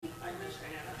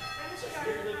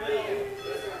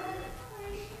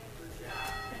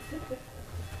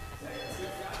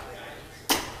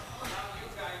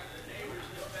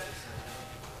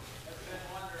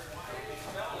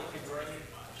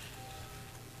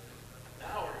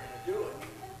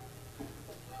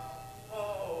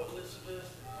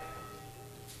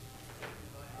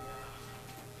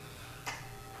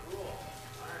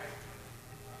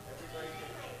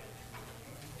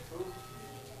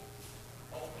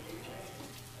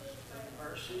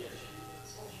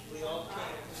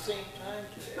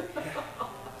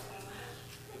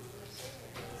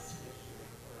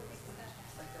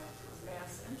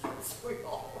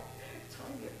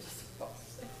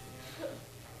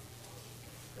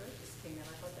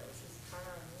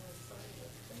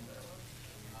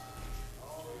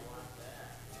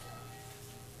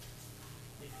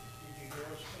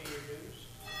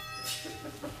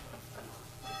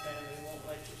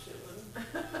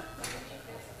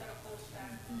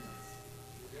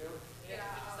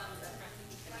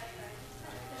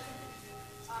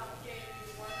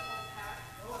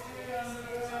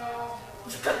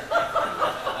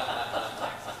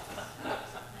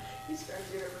He's trying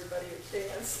to give everybody a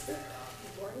chance. Good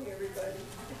morning, everybody.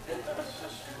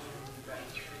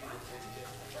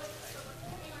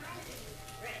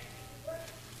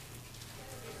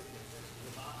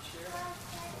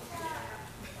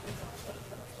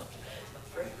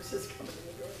 Breakfast is coming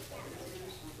in the door.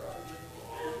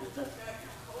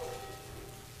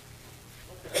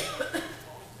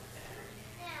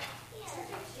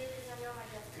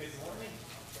 Good morning.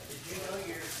 Did you know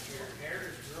your hair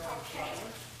is growing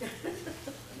flowers?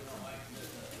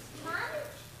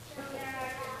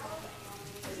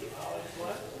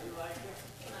 What? You like it?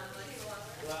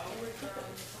 Flowers?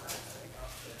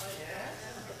 Yeah.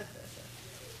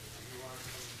 You want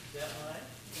that line?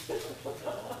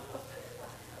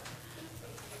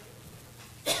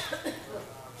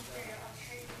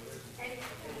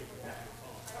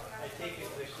 I take it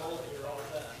the cold, you're all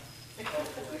done. I'm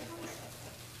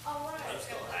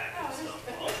still hacking stuff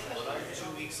off, but I'm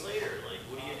 2 weeks later, like,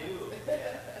 what do you do?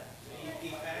 Yeah. You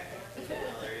keep packing?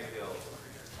 Well, there you go.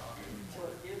 Well,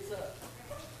 it gives up.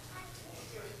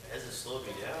 Hasn't slowed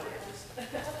me down,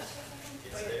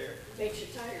 it's there. Makes you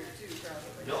tired too,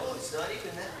 probably. No, it's not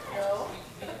even that. No?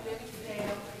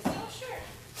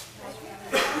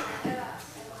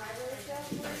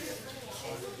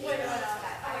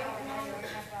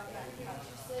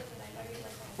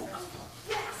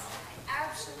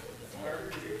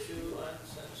 Harder, you're too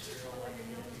uncensored.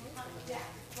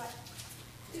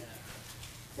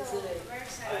 Is it a, oh,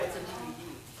 it's a DVD,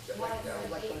 like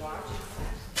the watch?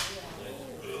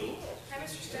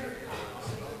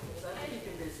 That'll keep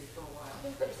you busy for a while.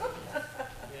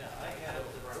 Yeah, I have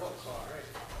the rental car.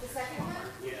 The second one?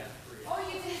 Yeah. Oh,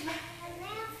 you did.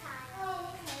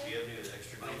 Oh, Do okay. you have any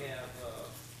extra I money? have, the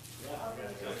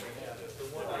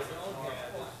one I don't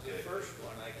have is the first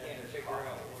one. I can't figure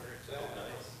out where it's at.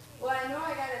 Well, I know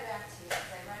I got it back to you,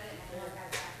 because I read it and I know I got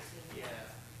it back to you. Yeah.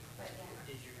 But yeah.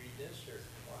 Did you read this or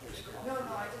watch it? No,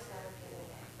 no, I just got it the other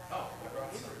day. But,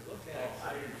 Look at it.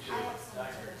 I have so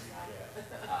much other stuff.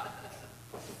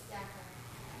 Stack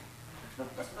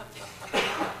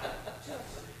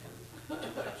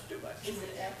It's too much. Is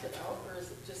it acted out or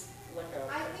is it just like a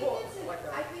I think book? it's, Like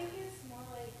I think it's more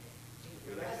like a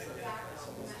That's a-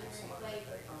 documentary, like,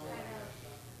 kind of,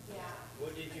 yeah.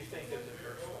 What did you think of the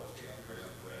first one?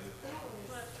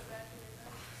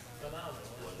 That was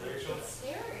Phenomenal.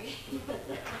 scary.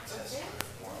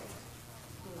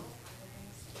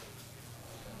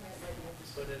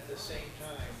 But at the same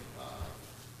time,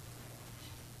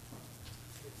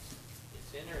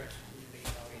 it's interesting to me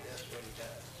how he does what he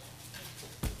does.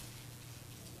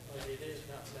 But it is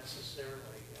not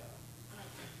necessarily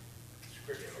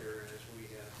scripture as we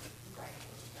have. Right,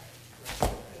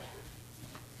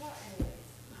 well,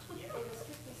 anyways, it was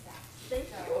 50 stacks. Thank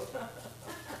So, you.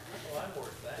 Well, I'm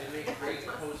worth that. They make great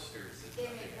posters. They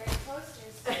make great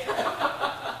posters.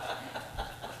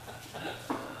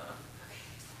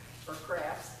 For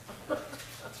crafts.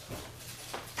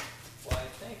 Why,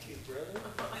 thank you, brother.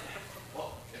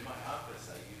 Well, in my office,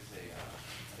 I use a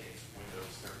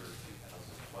Windows Server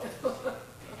 2012. As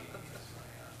my,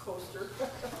 Coaster.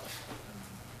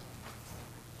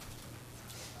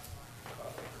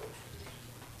 Coffee coasters.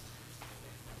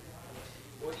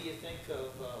 What do you think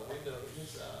of Windows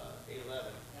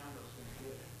 11?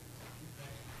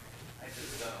 I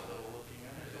just done a little looking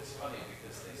at it. It's funny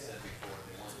because they said before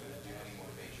they weren't going to do any more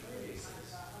major releases.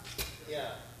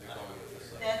 Yeah. They're going with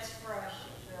this like That's fresh,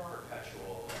 Phil.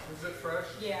 perpetual Is it fresh?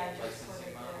 Yeah, I just put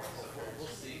licensing it model. there. So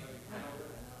we'll see. I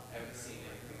haven't seen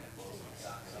anything that blows my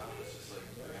socks off. It's just like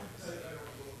they're going to see. But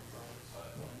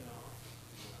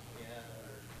Yeah,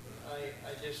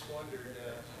 I just wondered,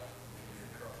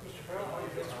 Mr. Farrell, how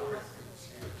you doing?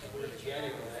 we're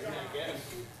getting it. I mean, I guess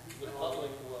the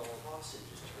public will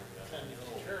kind of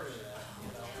determine that, you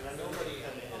know. Nobody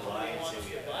wants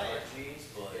to buy it,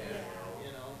 But,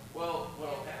 you know. well,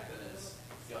 what'll happen is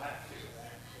you'll have to.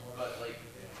 But like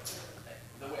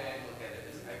the way I look at it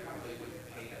is I probably wouldn't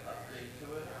pay to upgrade to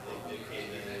it. You pay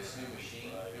the next new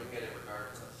machine, you'll get it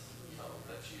regardless. So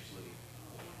that's usually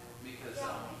because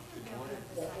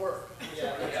Won't work.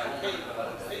 Yeah, but you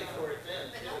pay for it then,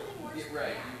 too. yeah,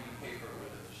 right, you pay for it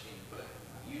with the machine, but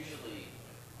usually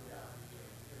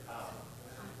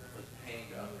like paying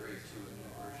to upgrade to a new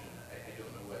version, I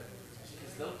don't know what,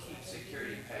 because they'll keep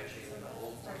security patching in the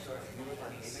old one, so I think it's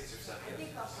like 6 or 7 I think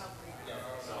years. I'll probably.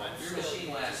 So if your machine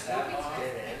lasts that long,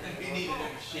 you need a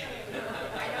new machine. I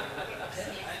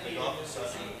need office,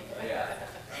 Yeah.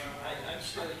 I'm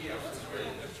still using Windows.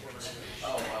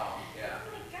 Oh, wow, yeah.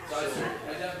 So I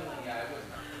definitely, yeah, I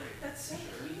wouldn't upgrade. That's so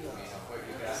Sure. cute. I mean, what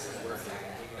you got is worth it.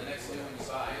 The next new one you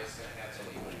buy is gonna have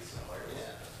anyway, so.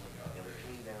 Yeah. that's when you Yeah, we upgrade.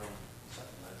 came down,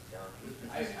 something that's down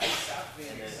I stopped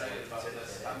being excited about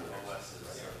this on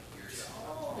OS's years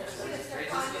ago. They're gonna start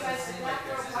calling you guys the Black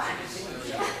Girl Punch.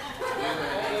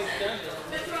 Always done this.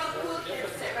 That's where all the cool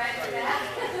kids sit right in that.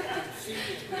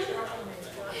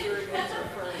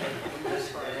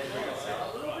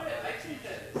 A little bit, I think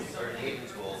that Or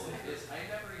Hayden's goal is I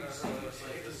never used to use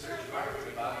like the search bar at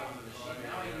the bottom of the machine.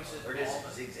 Now I use it Or just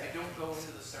all. zigzag. I don't go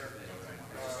into the start menu anymore.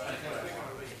 I just type what I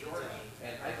want.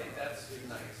 And I think that's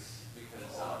nice because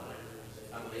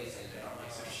I'm lazy and I don't like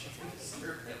searching for the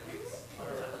start menus.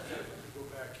 Go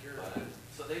back here.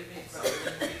 So they've made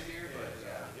something easier, but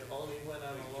yeah. Only when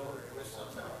I'm alone with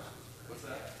someone. What's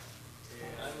that?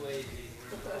 I'm lazy.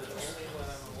 Only when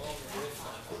I'm alone with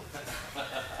someone.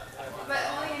 But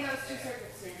only in those two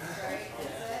circumstances, right?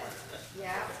 That's it?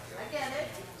 Yeah, I get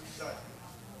it.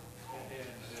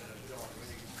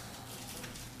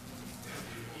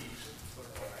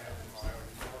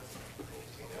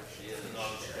 She is as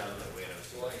long as she's down that way. I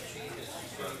was Boy, she has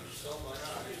changed so much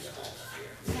in this last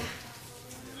year.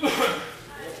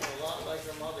 Looking a lot like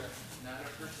her mother. Not her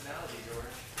personality,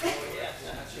 George. Oh, yeah.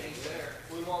 Not changed there.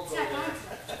 We won't go Check there. on.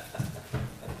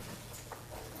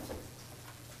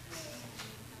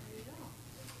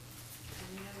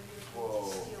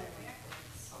 Whoa.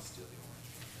 I'll steal the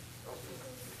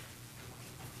orange.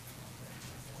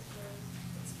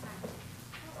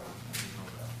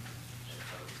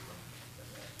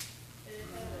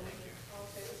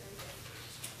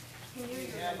 What do you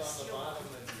have on the bottom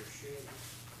of your shoe?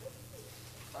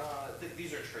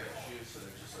 These are trail shoes, so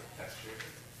they're just like texture.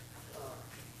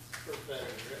 For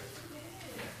better grip.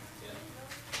 Yeah.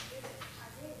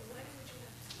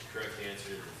 The correct answer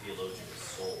to the theologian is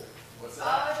soul. What's Oh,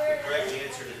 that? there The it correct is.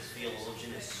 answer to the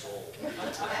theologian is soul. I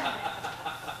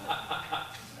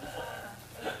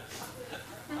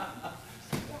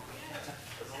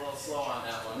was a little slow on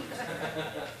that one.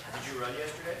 Did you run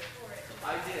yesterday?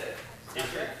 I did. Did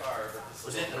Not very you? far, but the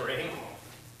Was it in the rain?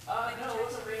 No, it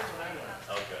wasn't raining when I went.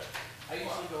 Okay. I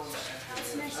usually go in the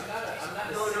afternoon. I'm not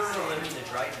a No, I 6 mean the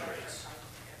Dryden race.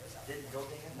 Don't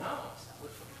they have No. one?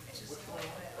 Which one?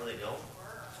 Oh, they don't?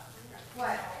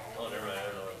 What? Oh, never mind,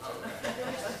 I don't know.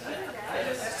 I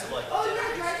just, Like, Oh,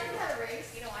 yeah, Dryden had a race.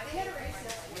 They had a race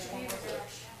yesterday.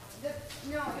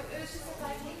 No, it was just a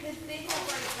 5K, because they had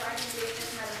like Dryden Davis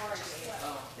and Memorial Day.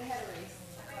 They had a race.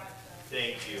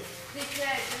 thank you. They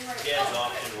said, they were like, Yeah, it's oh,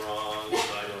 often wrong,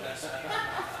 so I don't.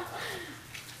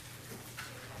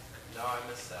 no, I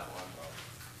missed that one.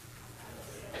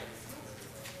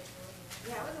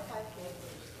 yeah, it was a 5K.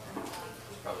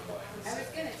 Probably why. I was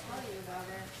gonna tell you about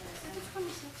it, but. It's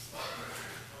 26.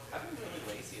 I've been really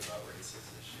lazy about races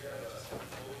this year. I just haven't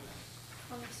been.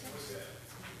 26.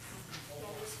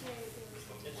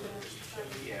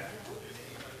 Yeah.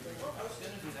 I was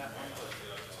gonna do that one, but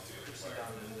Chrissy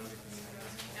down in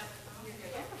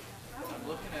I'm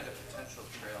looking at a potential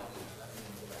trail. That's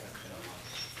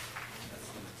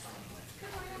the next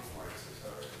one.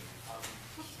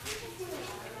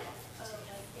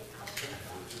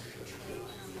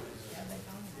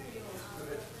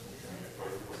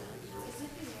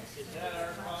 Is that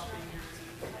our coffee?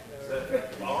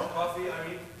 Our coffee, I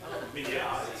mean,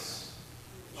 yeah, it's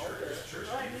church.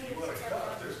 If you want a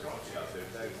cup, there's coffee out there.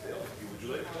 Thanks, Dale. Would you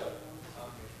like a cup?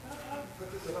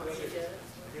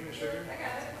 Give me a sugar. I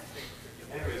got it.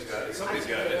 Everybody's got it. Somebody's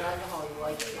got it.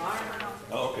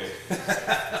 Oh, okay.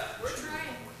 We're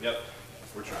trying. Yep,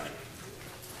 we're trying.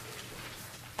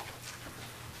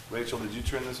 Rachel, did you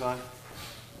turn this on?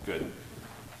 Good.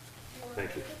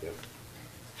 Thank you. Yep.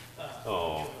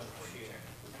 Oh,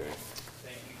 okay.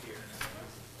 Thank you, dear.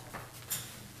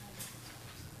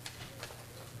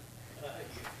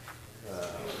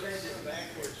 You read it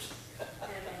backwards.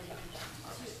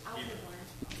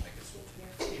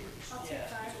 Yeah.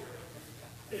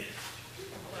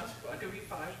 I do eat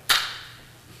 5.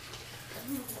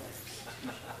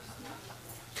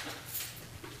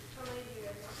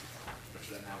 Which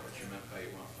is not what you meant by you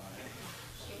want 5.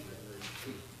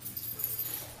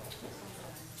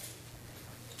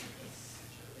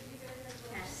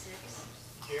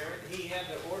 Jared, he had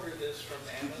to order this from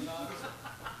Amazon.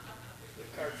 The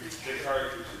cartridge. The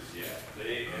cartridges, yeah,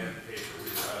 they and paper, we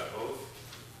got both.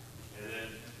 And then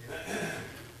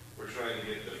we're trying to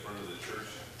get the front of the church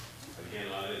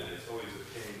again on it, and it's always a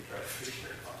pain to try to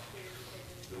figure out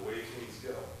the way things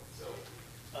go, so.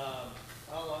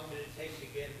 How long did it take to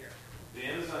get here? The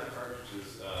Amazon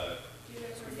cartridges,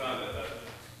 we found I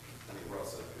think we're all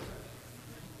set for that.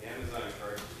 The Amazon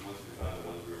cartridges, once we found the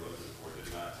ones we were looking for,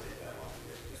 did not take that long to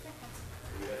get.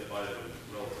 We had to buy them in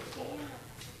relative bulk.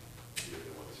 To get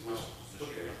the ones, which,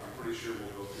 okay, I'm pretty sure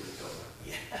we'll go through until then.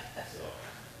 Yeah. So,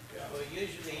 yeah. Well,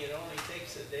 usually it only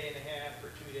takes a day and a half or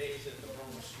 2 days at the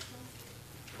most.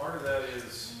 Part of that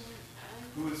is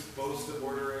who is supposed to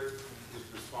order it, is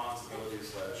responsibility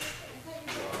slash,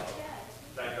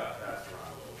 that got passed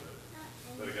around a little bit,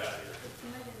 but it got here.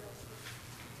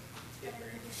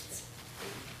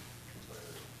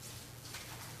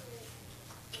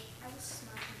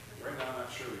 Right now, I'm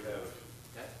not sure we have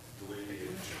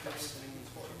delineated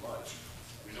much.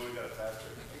 We know we got a pastor,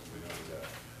 we know we got.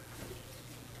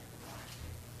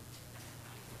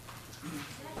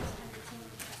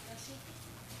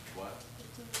 What?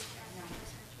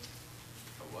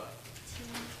 A what?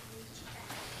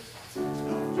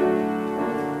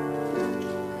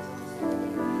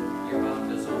 Your mom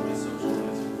does only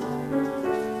socializing.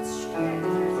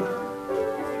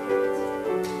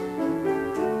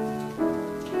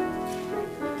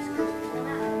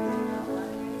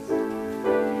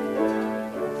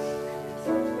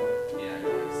 Yeah, I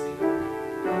can see that.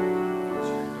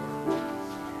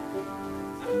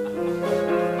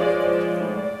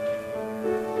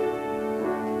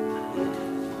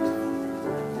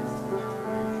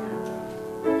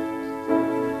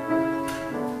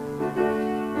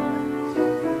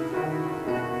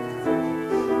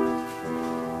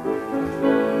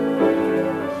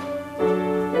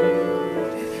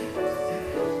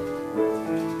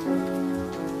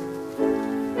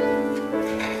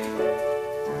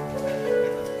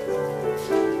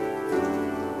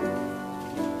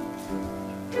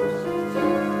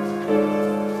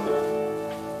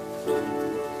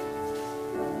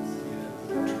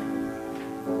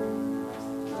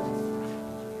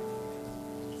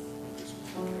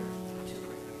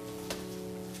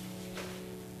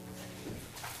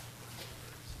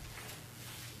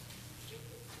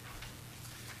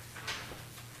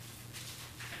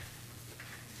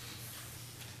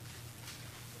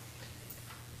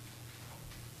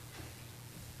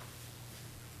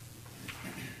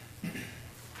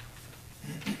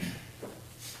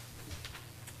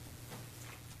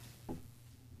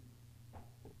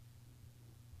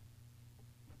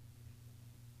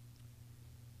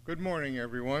 Good morning,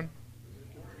 everyone.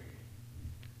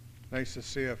 Nice to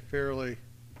see a fairly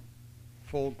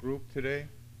full group today.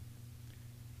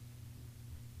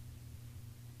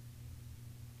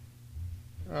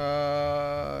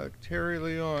 Terry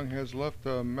Leong has left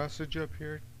a message up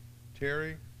here.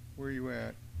 Terry, where are you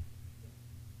at?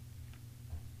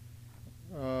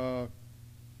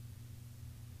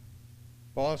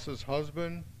 Boss's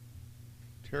husband,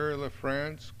 Terry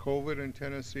LaFrance, COVID in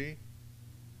Tennessee.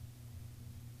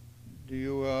 Do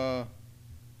you have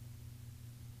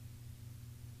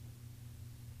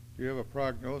a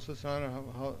prognosis on it?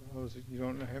 How is it? You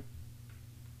don't have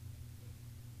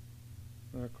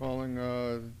calling.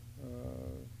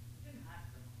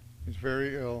 He's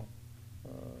very ill.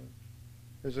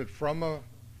 Is it from a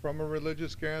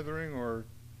religious gathering or?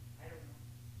 I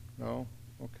don't know.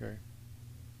 No. Okay.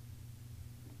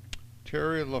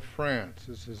 Terry LaFrance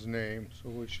is his name, so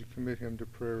we should commit him to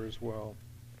prayer as well,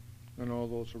 and all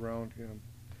those around him.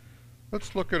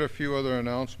 Let's look at a few other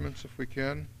announcements if we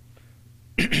can.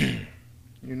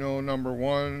 You know, number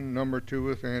 1, number 2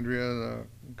 with Andrea, the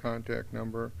contact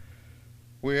number.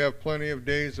 We have plenty of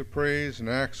days of praise and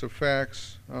acts of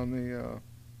facts on the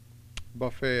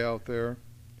buffet out there.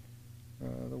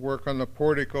 The work on the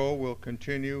portico will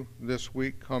continue this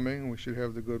week coming. We should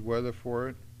have the good weather for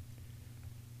it.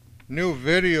 New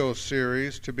video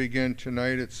series to begin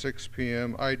tonight at 6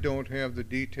 p.m. I don't have the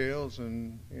details,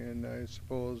 and I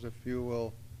suppose if you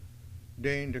will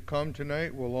deign to come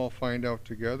tonight, we'll all find out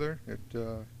together. It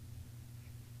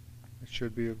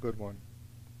should be a good one.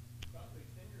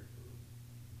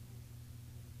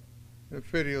 The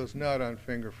video's not on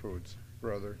finger foods,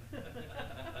 brother.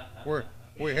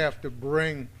 We have to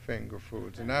bring finger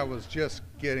foods, and I was just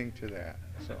getting to that.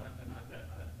 So.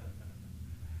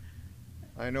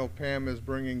 I know Pam is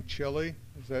bringing chili.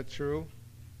 Is that true?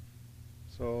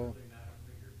 So.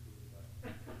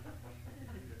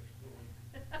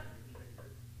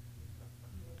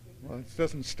 Well, it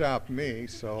doesn't stop me,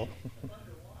 so.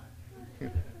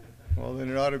 Well, then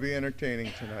it ought to be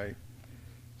entertaining tonight.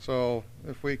 So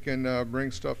if we can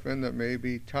bring stuff in that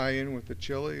maybe tie in with the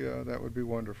chili, that would be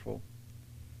wonderful.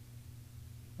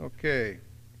 Okay.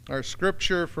 Our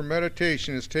scripture for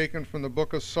meditation is taken from the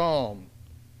book of Psalm,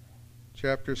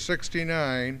 chapter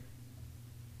 69,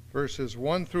 verses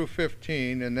 1 through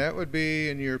 15, and that would be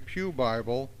in your Pew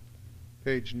Bible,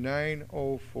 page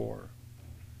 904.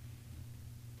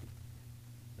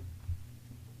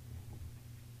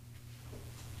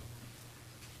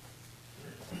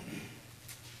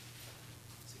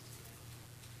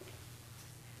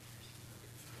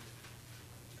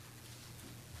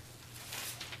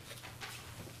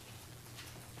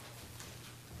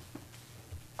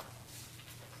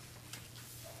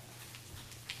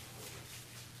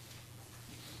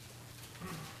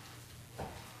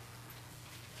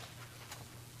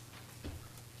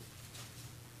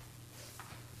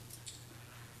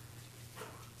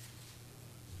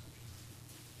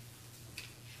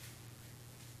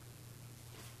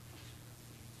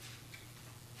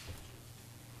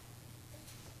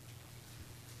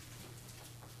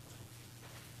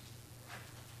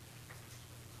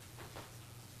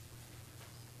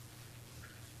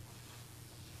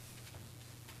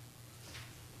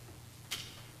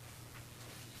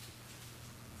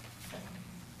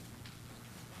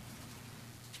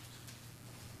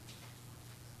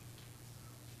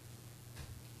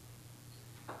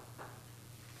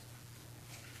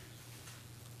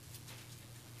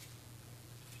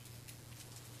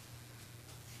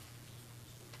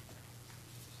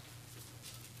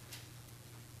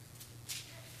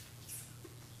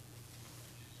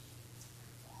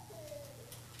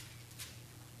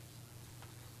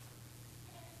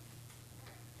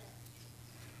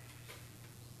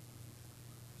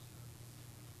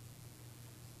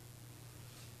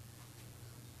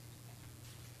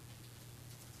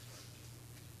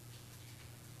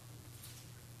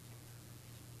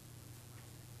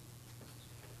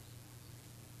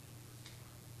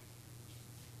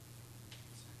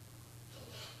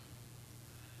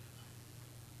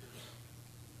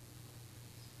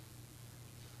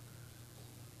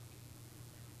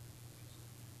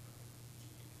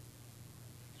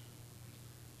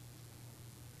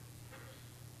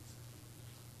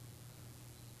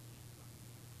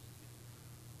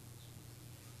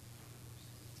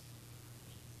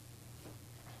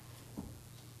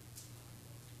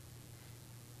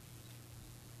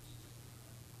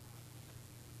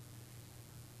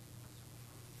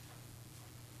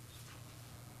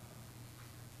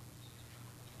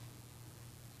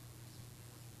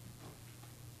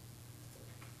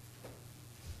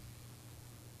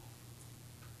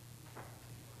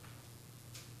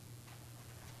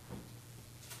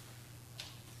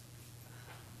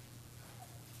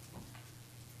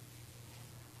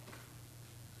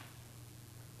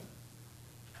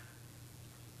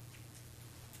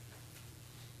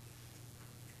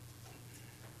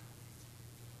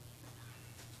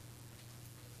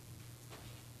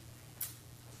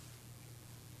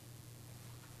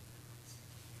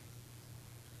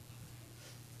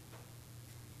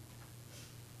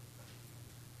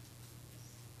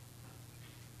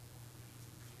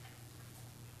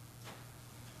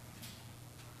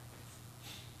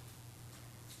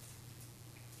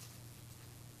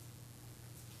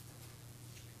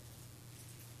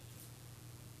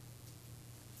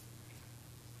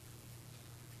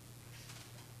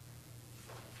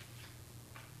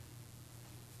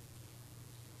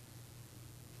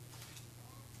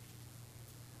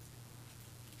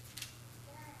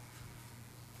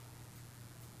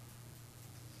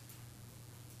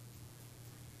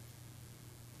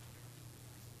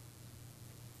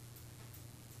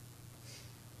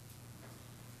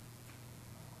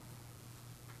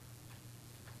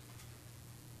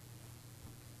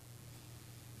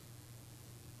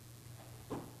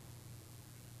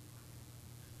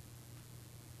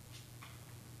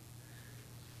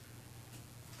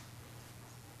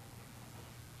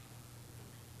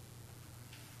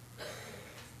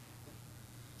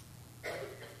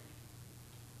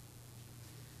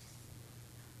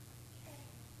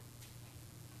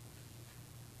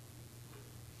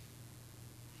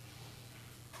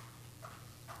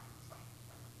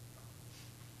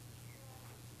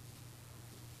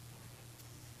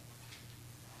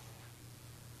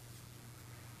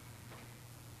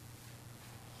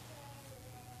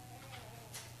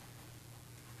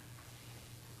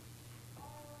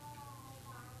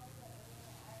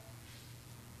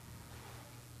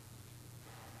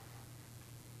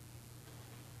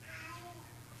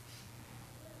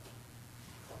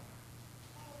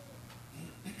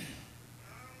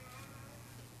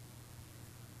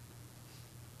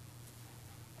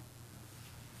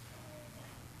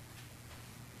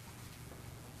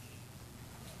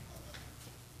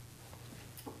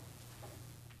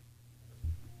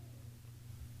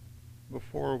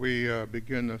 Before we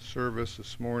begin the service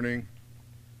this morning,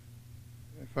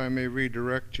 if I may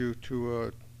redirect you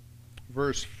to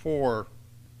verse 4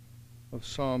 of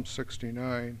Psalm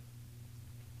 69.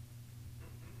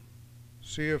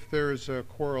 See if there's a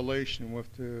correlation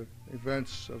with the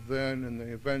events of then and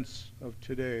the events of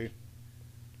today.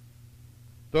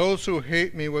 Those who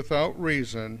hate me without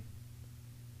reason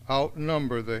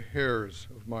outnumber the hairs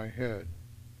of my head.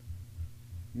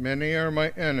 Many are my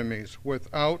enemies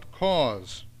without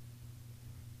cause,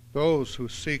 those who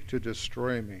seek to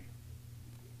destroy me.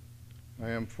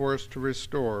 I am forced to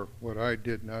restore what I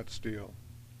did not steal.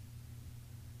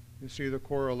 You see the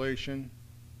correlation?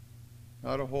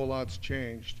 Not a whole lot's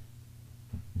changed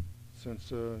since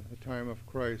the time of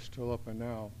Christ till up and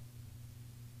now.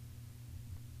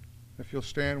 If you'll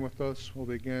stand with us, we'll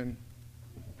begin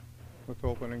with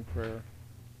opening prayer.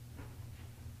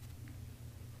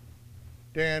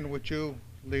 Dan, would you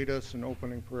lead us in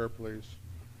opening prayer, please?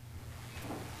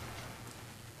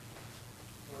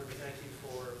 Lord, we thank you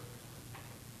for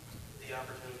the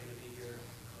opportunity to be here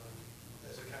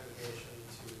as a congregation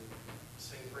to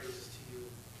sing praises to you,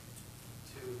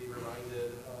 to be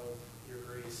reminded of your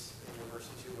grace and your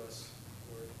mercy to us,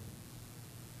 Lord.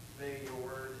 May your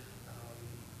word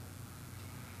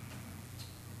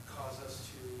cause us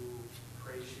to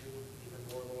praise you even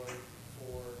more, Lord,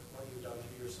 for what you've done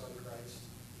through your Son, Christ.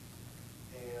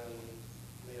 And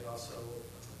may it also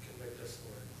convict us,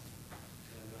 Lord,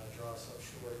 and draw us up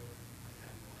short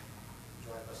and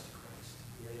drive us to Christ.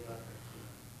 In your name I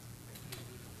pray.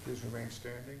 Please remain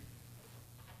standing.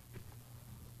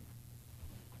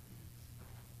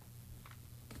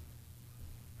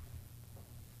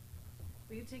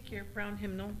 Will you take your brown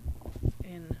hymnal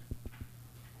and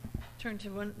turn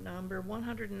to number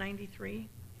 193?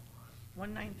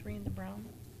 193 in the brown.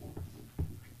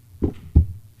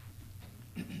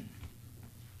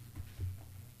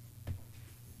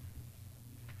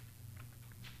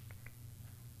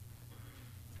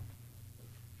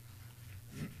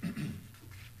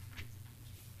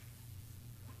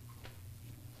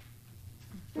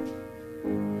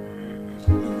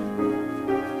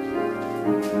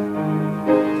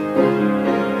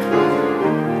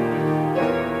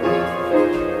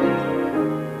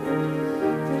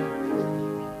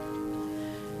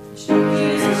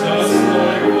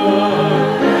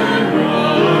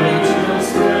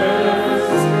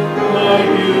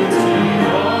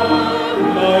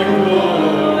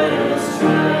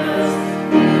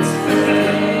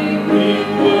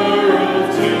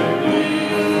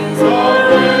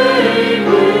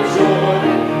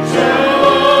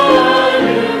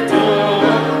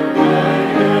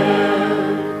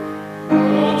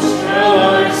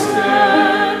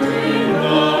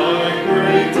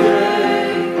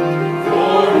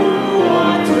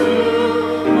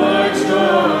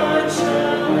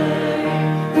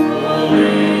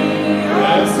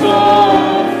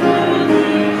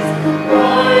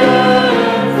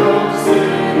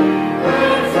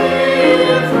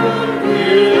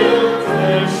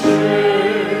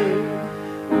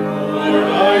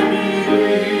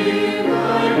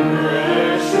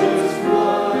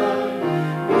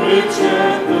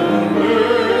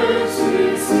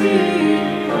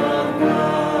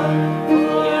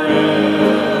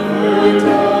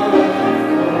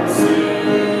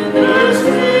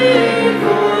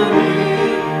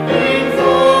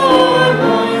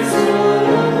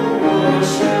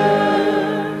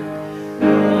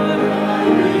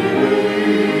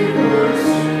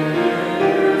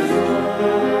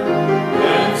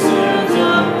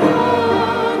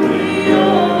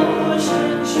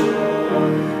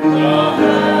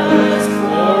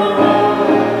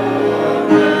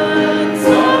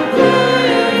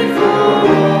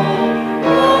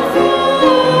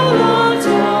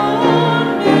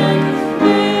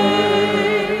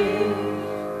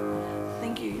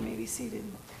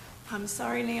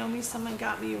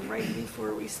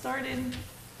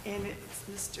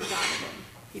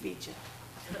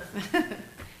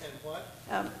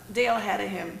 Dale had a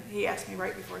hymn. He asked me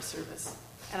right before service,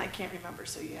 and I can't remember,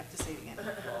 so you have to say it again.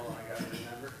 Oh, I got to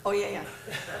remember. Oh, yeah.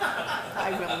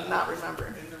 I will not remember.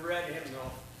 In the red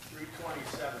hymnal,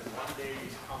 327, one day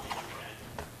he's coming again.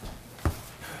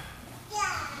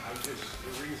 The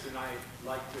reason I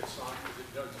like this song is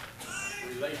it does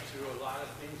relate to a lot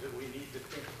of things that we need to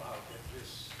think about at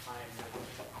this time of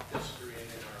history and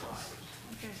in our lives.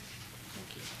 Okay,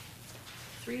 thank you.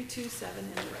 327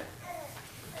 in the red.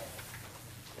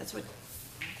 That's what.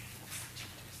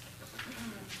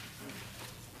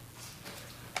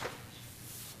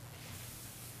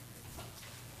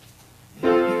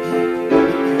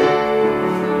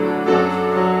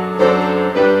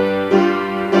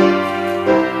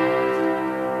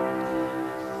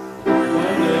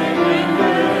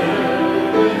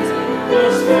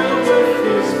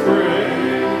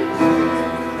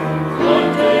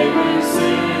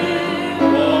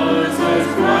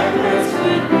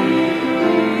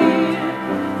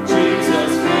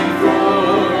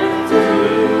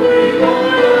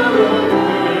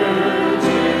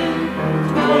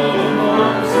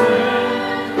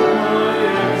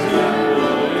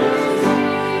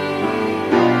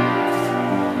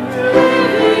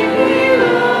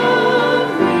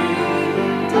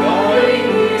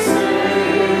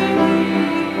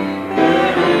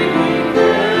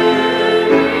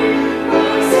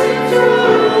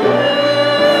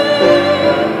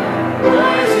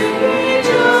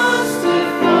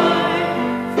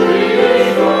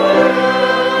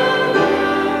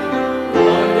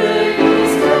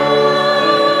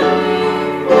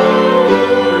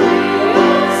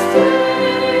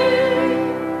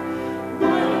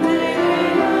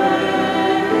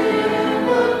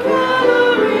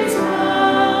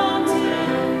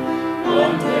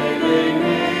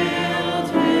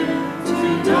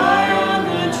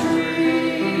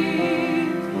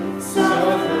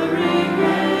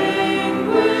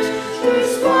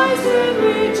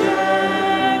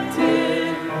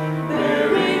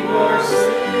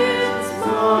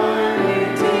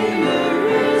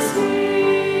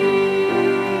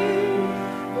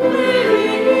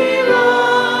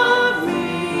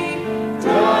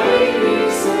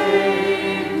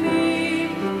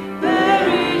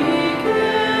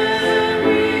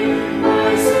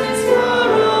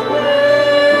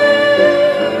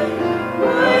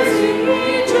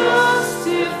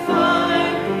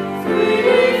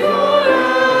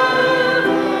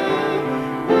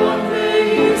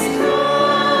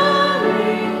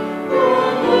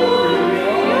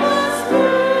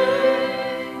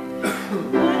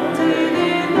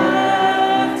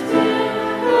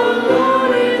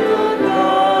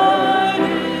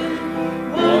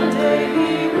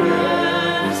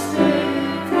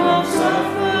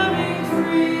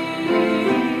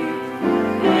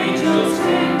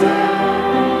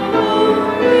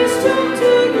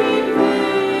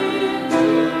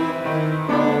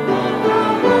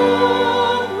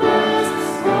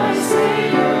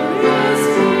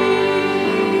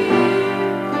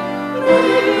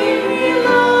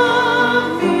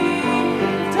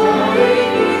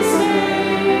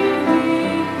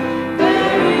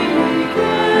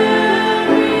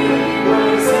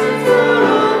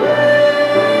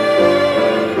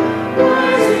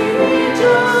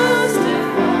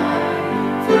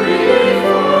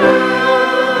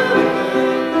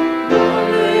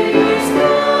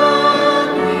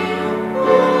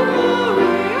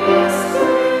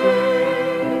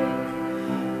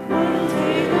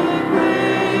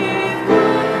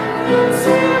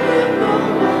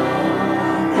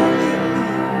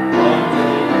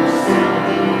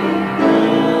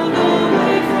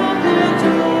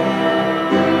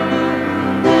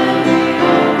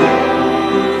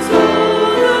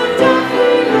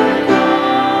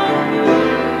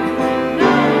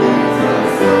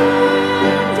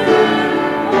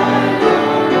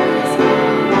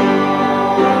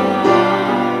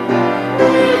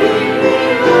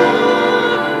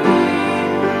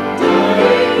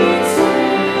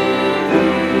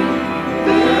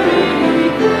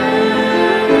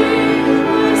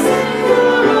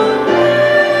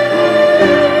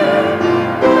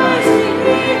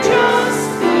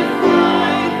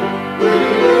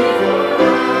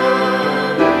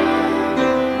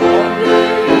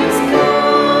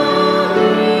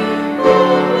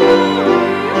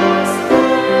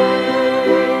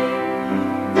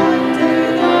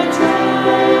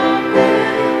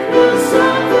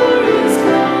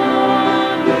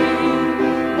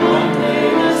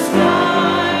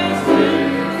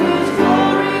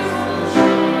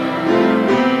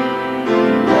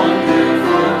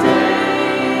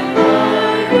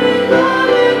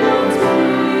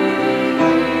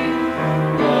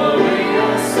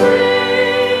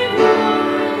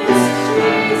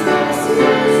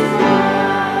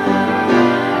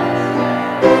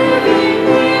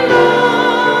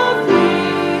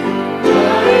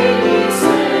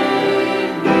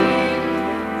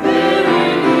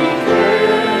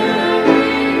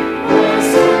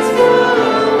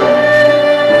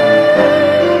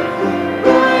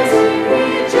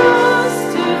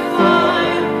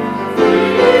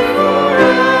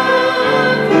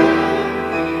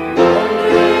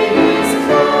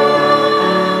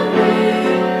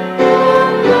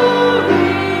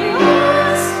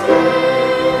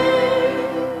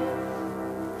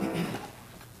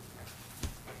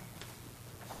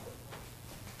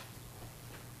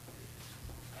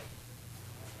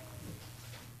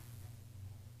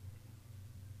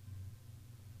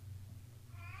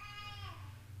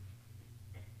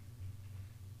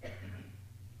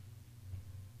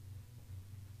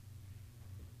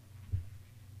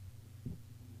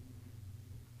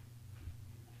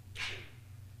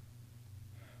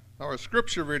 Our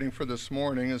scripture reading for this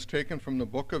morning is taken from the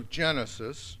book of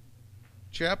Genesis,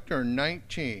 chapter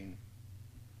 19,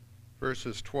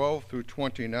 verses 12 through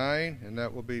 29, and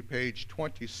that will be page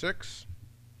 26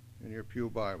 in your pew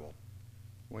Bible.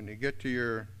 When you get to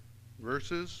your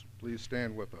verses, please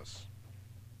stand with us.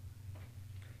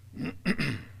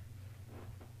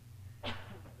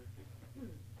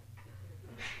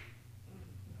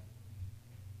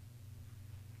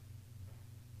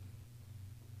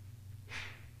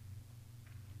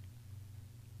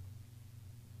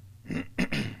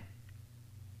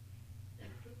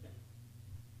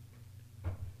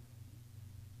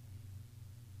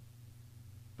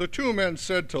 The two men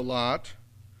said to Lot,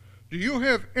 "Do you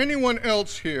have anyone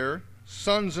else here,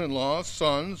 sons-in-law,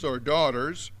 sons or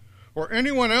daughters, or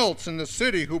anyone else in the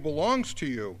city who belongs to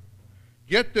you?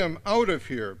 Get them out of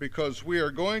here, because we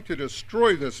are going to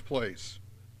destroy this place.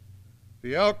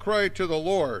 The outcry to the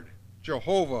Lord,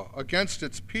 Jehovah, against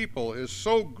its people is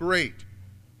so great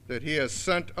that he has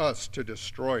sent us to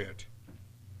destroy it."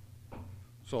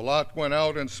 So Lot went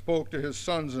out and spoke to his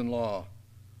sons-in-law,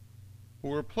 who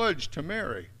were pledged to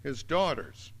marry his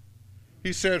daughters.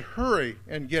 He said, "Hurry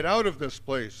and get out of this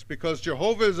place, because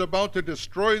Jehovah is about to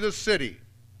destroy the city."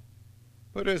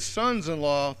 But his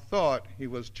sons-in-law thought he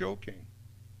was joking.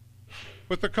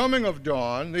 With the coming of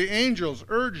dawn, the angels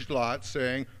urged Lot,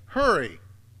 saying, "Hurry,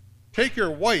 take your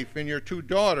wife and your 2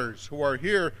 daughters who are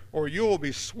here, or you will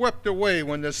be swept away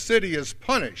when the city is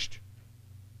punished."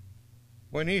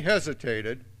 When he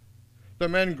hesitated, the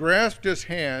men grasped his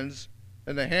hands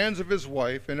and the hands of his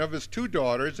wife and of his 2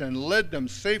 daughters and led them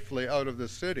safely out of the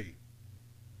city,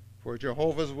 for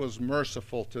Jehovah was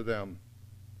merciful to them.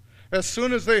 As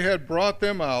soon as they had brought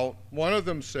them out, one of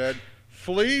them said,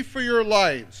 "Flee for your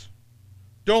lives.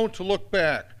 Don't look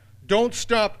back. Don't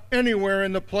stop anywhere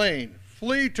in the plain.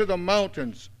 Flee to the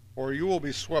mountains, or you will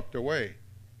be swept away."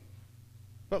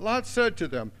 But Lot said to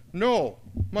them, "No,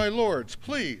 my lords,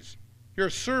 please. Your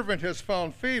servant has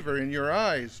found favor in your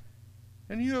eyes,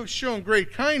 and you have shown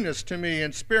great kindness to me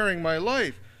in sparing my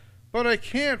life, but I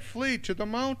can't flee to the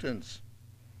mountains.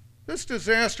 This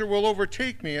disaster will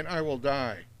overtake me, and I will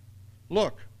die.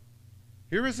 Look,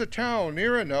 here is a town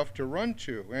near enough to run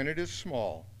to, and it is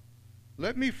small.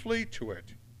 Let me flee to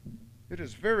it. It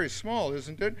is very small,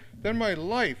 isn't it? Then my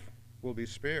life will be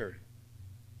spared."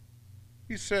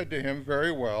 He said to him,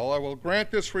 "Very well, I will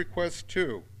grant this request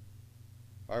too.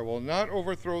 I will not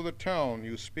overthrow the town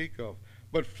you speak of,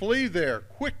 but flee there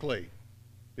quickly,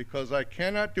 because I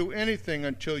cannot do anything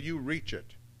until you reach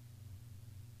it."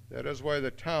 That is why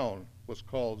the town was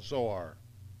called Zoar.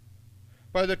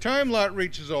 By the time Lot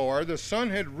reached Zoar, the sun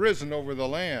had risen over the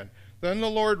land. Then the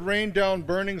Lord rained down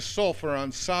burning sulfur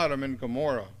on Sodom and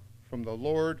Gomorrah from the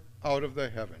Lord out of the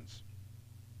heavens.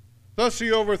 Thus he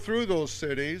overthrew those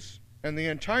cities and the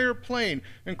entire plain,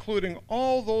 including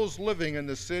all those living in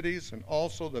the cities and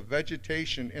also the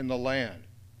vegetation in the land.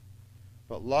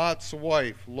 But Lot's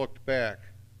wife looked back,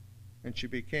 and she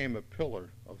became a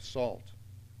pillar of salt.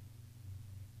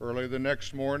 Early the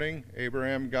next morning,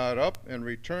 Abraham got up and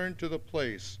returned to the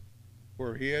place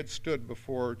where he had stood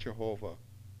before Jehovah.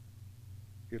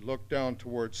 He looked down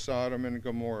toward Sodom and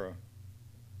Gomorrah,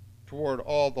 toward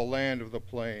all the land of the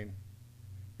plain,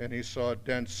 and he saw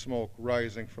dense smoke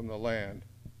rising from the land,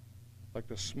 like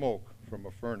the smoke from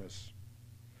a furnace.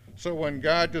 So when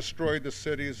God destroyed the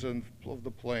cities of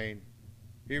the plain,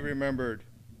 he remembered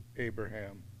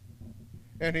Abraham,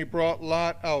 and he brought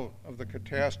Lot out of the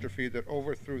catastrophe that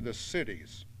overthrew the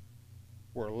cities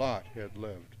where Lot had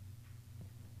lived.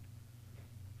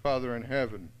 Father in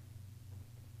heaven,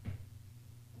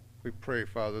 we pray,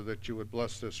 Father, that you would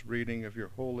bless this reading of your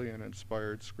holy and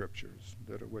inspired scriptures,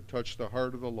 that it would touch the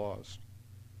heart of the lost,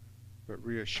 but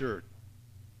reassure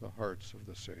the hearts of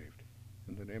the saved.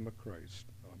 In the name of Christ,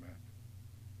 amen.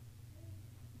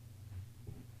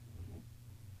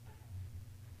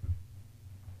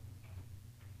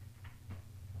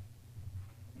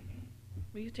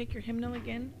 Will you take your hymnal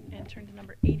again and turn to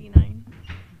number 89?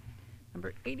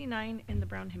 Number 89 in the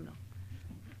brown hymnal.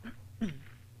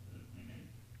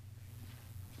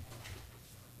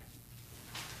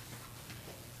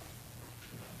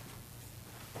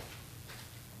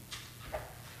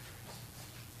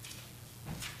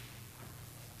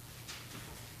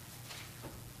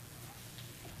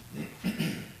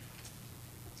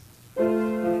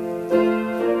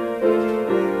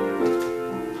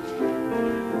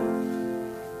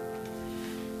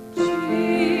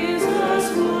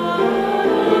 Jesus,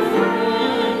 what a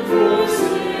friend for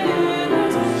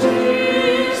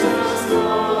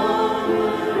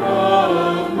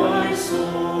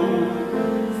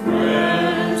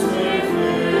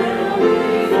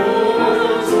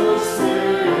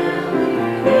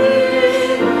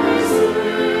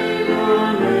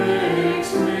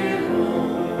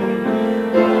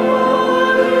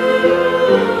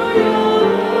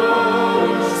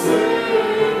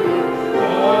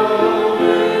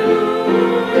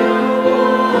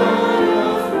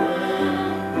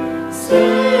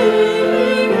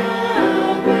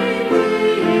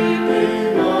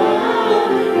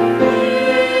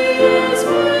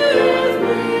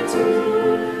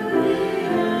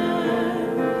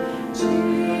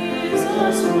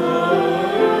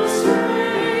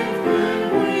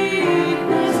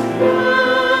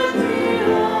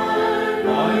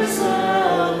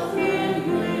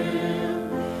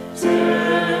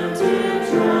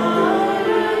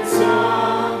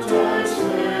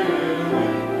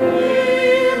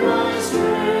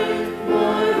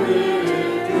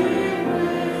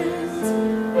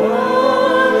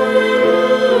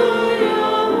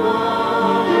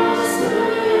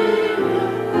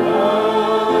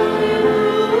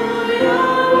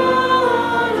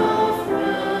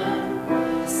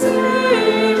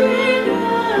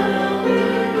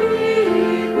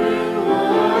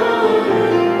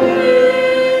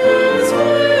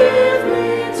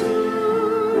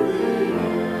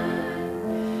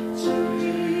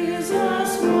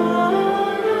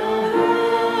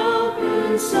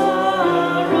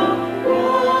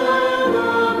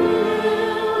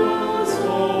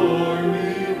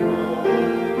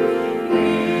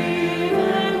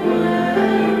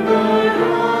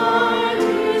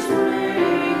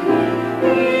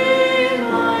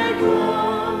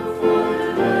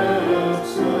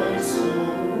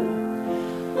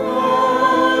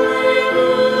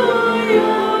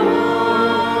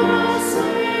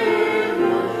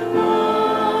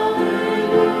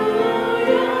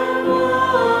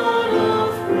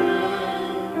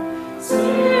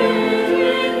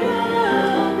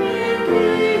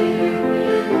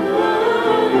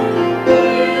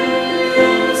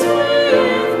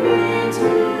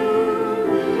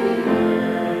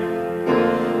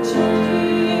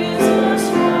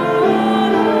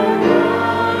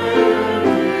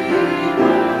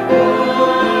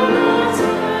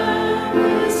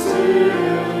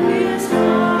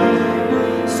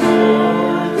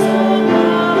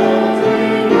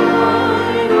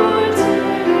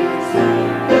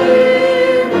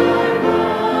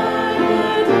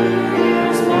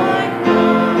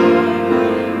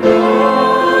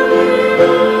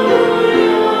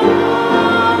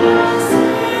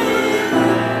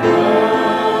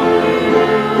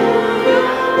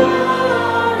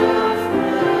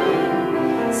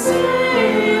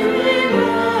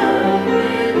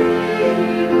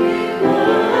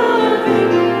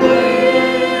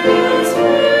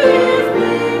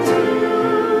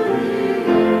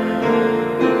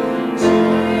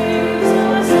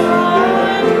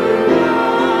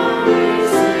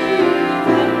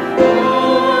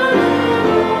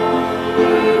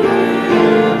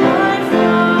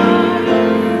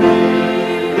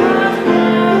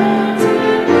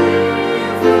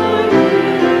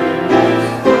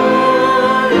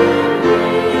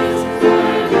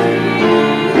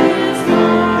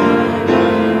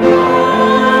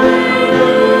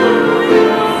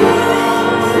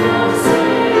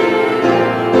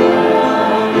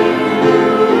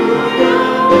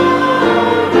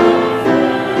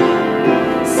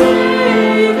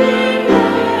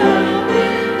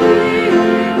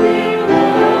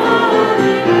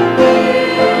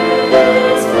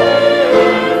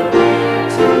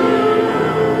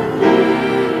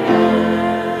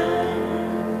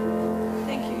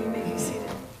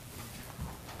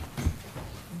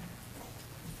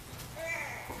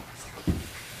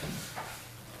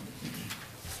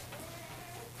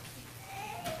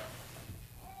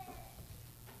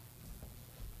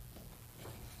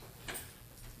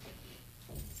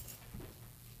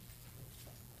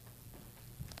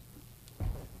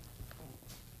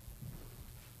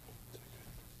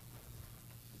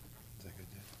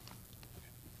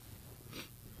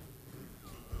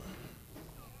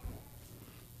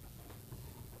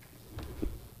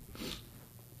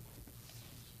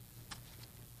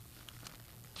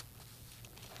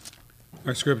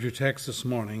Our scripture text this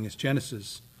morning is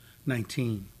Genesis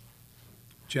 19.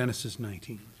 Genesis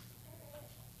 19.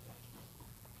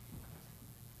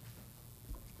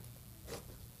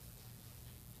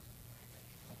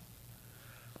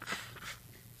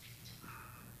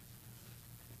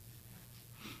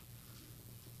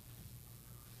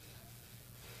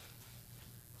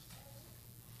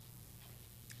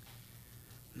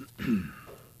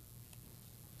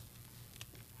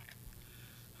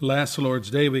 Last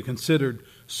Lord's Day we considered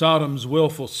Sodom's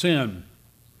willful sin,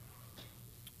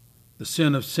 the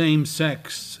sin of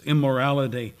same-sex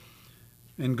immorality,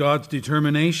 and God's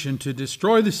determination to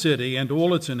destroy the city and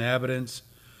all its inhabitants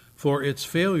for its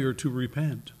failure to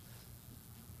repent.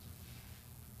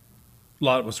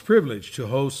 Lot was privileged to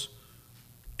host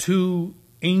 2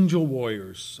 angel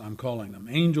warriors, I'm calling them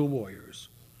angel warriors,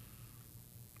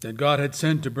 that God had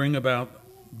sent to bring about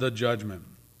the judgment,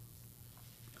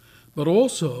 but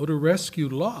also to rescue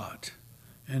Lot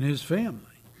and his family.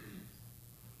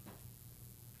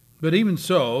 But even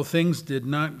so, things did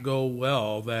not go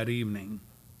well that evening,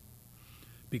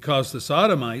 because the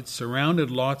Sodomites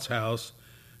surrounded Lot's house,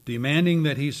 demanding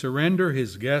that he surrender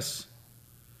his guests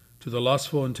to the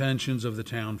lustful intentions of the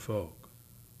town folk.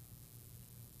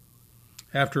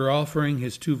 After offering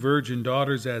his 2 virgin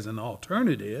daughters as an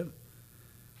alternative,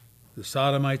 the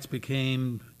Sodomites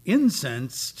became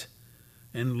incensed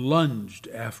and lunged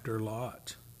after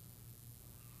Lot,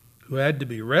 who had to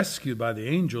be rescued by the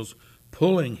angels,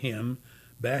 pulling him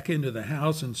back into the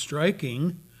house and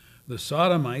striking the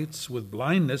Sodomites with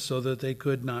blindness so that they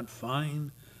could not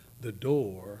find the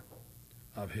door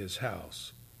of his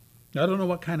house. Now, I don't know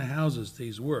what kind of houses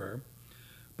these were,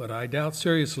 but I doubt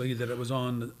seriously that it was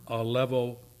on a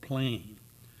level plain.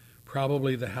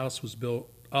 Probably the house was built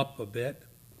up a bit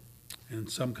in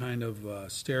some kind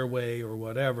of stairway or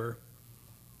whatever,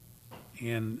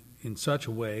 and in such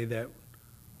a way that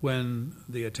when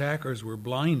the attackers were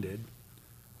blinded,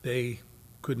 they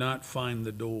could not find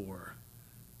the door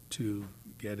to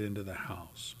get into the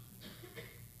house.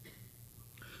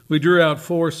 We drew out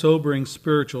 4 sobering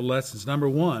spiritual lessons. Number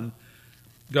 1,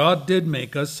 God did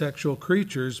make us sexual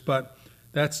creatures, but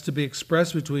that's to be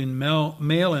expressed between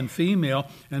male and female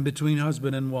and between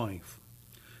husband and wife.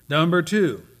 Number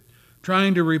 2,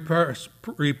 trying to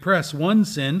repress one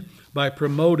sin by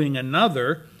promoting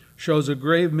another shows a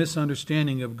grave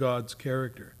misunderstanding of God's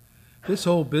character. This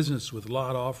whole business with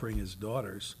Lot offering his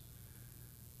daughters,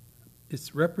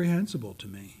 it's reprehensible to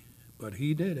me, but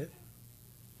he did it.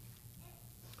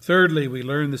 Thirdly, we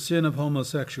learn the sin of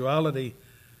homosexuality,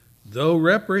 though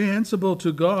reprehensible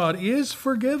to God, is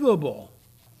forgivable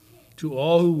to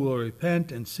all who will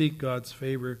repent and seek God's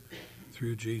favor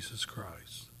through Jesus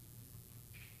Christ.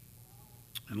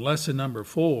 And lesson number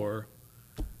 4,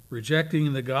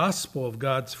 rejecting the gospel of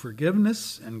God's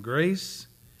forgiveness and grace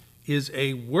is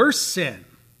a worse sin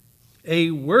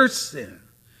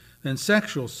than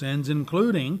sexual sins,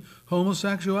 including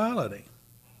homosexuality.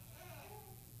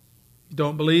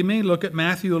 Don't believe me? Look at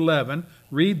Matthew 11.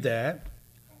 Read that.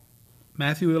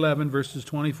 Matthew 11, verses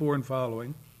 24 and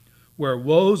following, where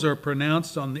woes are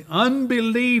pronounced on the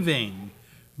unbelieving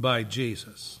by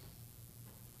Jesus.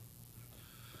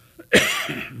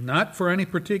 Not for any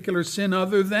particular sin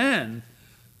other than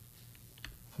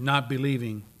not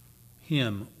believing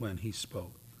him when he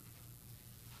spoke.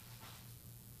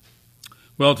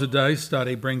 Well, today's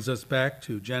study brings us back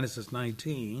to Genesis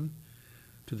 19,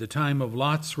 to the time of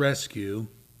Lot's rescue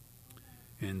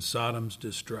and Sodom's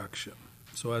destruction.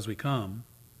 So as we come,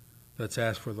 let's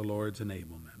ask for the Lord's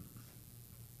enablement.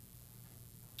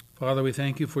 Father, we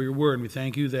thank you for your word, and we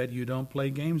thank you that you don't play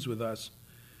games with us.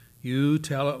 You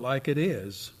tell it like it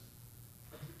is.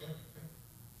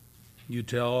 You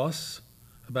tell us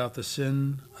about the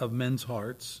sin of men's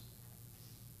hearts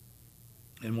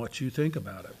and what you think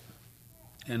about it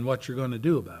and what you're going to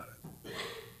do about it.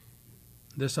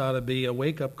 This ought to be a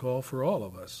wake-up call for all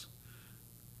of us.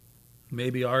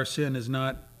 Maybe our sin is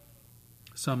not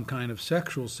some kind of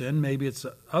sexual sin. Maybe it's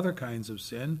other kinds of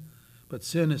sin. But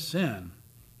sin is sin.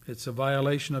 It's a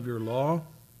violation of your law.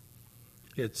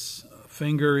 It's a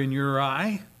finger in your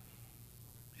eye.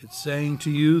 It's saying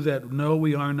to you that no,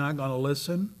 we are not going to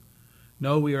listen.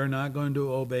 No, we are not going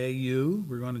to obey you.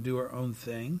 We're going to do our own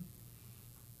thing.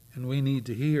 And we need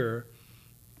to hear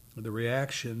the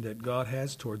reaction that God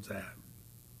has towards that.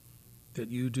 That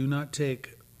you do not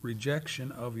take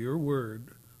rejection of your word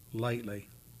lightly.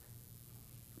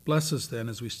 Bless us then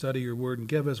as we study your word and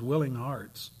give us willing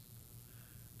hearts.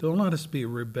 Don't let us be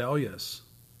rebellious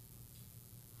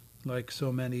like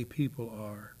so many people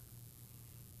are.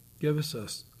 Give us a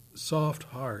soft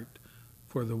heart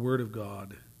for the word of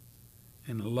God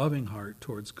and a loving heart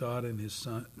towards God and His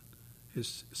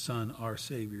Son, our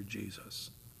Savior, Jesus,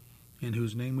 in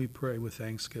whose name we pray with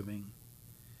thanksgiving.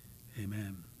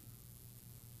 Amen.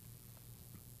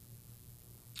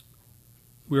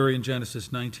 We're in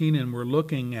Genesis 19, and we're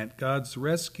looking at God's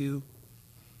rescue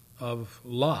of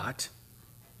Lot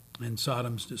and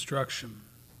Sodom's destruction.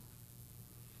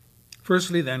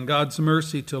 Firstly, then, God's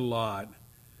mercy to Lot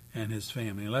and his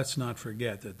family. Let's not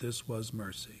forget that this was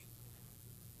mercy.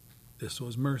 This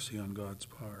was mercy on God's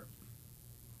part.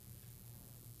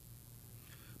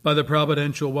 By the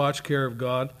providential watch care of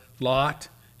God, Lot,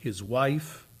 his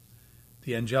wife,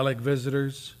 the angelic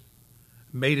visitors,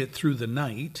 made it through the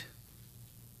night,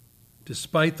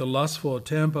 despite the lustful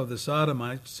attempt of the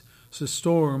Sodomites to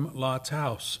storm Lot's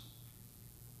house.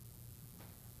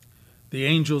 The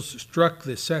angels struck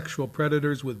the sexual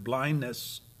predators with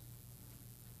blindness.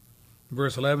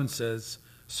 Verse 11 says,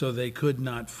 so they could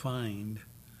not find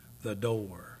the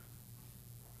door.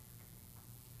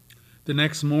 The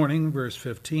next morning, verse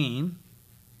 15,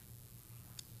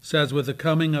 says, with the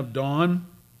coming of dawn,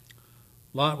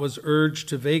 Lot was urged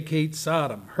to vacate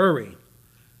Sodom. Hurry.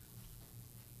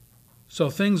 So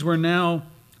things were now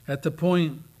at the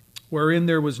point wherein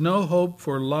there was no hope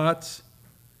for Lot's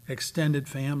extended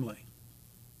family.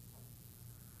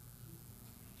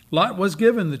 Lot was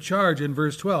given the charge in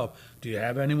verse 12. Do you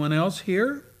have anyone else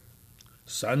here?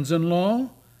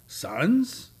 Sons-in-law,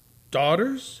 sons,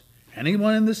 daughters,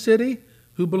 anyone in the city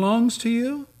who belongs to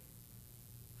you?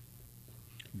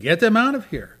 Get them out of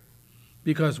here,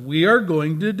 because we are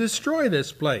going to destroy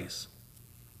this place.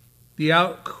 The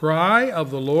outcry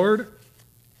of the Lord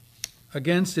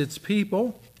against its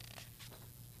people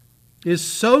is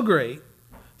so great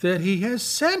that He has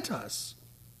sent us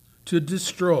to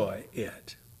destroy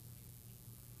it.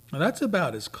 Now that's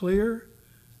about as clear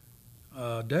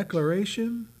a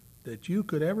declaration that you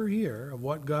could ever hear of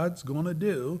what God's going to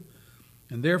do,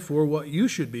 and therefore what you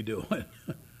should be doing.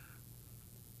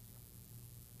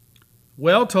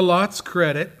 Well, to Lot's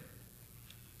credit,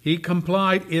 he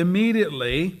complied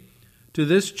immediately to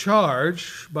this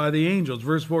charge by the angels.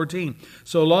 Verse 14,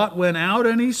 so Lot went out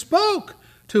and he spoke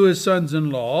to his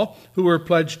sons-in-law who were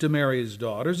pledged to marry his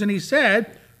daughters, and he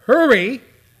said, hurry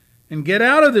and get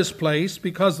out of this place,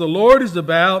 because the Lord is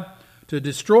about to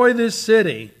destroy this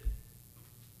city.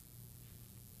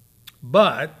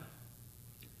 But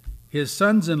his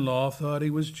sons-in-law thought he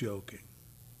was joking.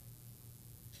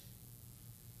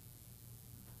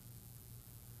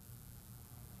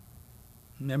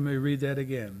 Let me read that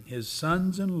again. His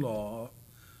sons-in-law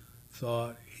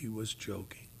thought he was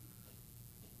joking.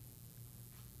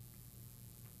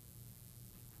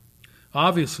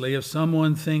 Obviously, if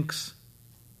someone thinks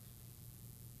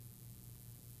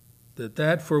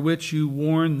that for which you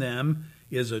warn them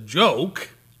is a joke,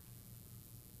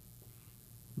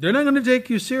 they're not going to take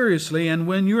you seriously, and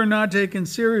when you're not taken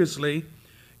seriously,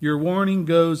 your warning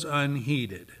goes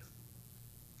unheeded.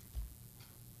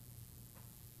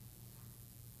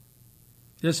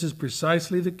 This is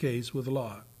precisely the case with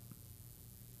Lot.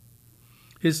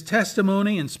 His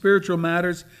testimony in spiritual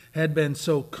matters had been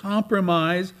so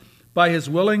compromised by his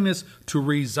willingness to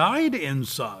reside in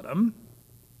Sodom,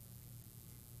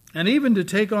 and even to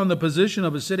take on the position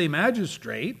of a city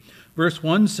magistrate. Verse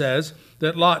 1 says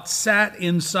that Lot sat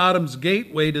in Sodom's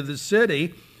gateway to the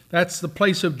city. That's the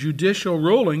place of judicial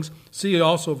rulings. See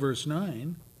also verse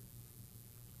 9.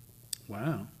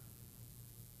 Wow.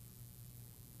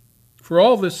 For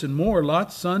all this and more,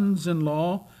 Lot's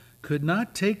sons-in-law could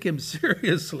not take him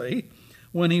seriously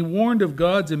when he warned of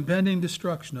God's impending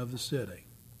destruction of the city.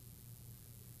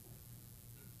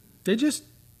 They just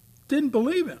didn't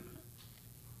believe him.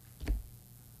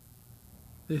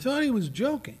 They thought he was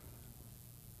joking.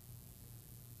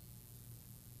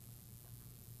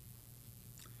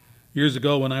 Years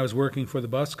ago, when I was working for the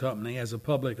bus company as a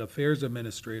public affairs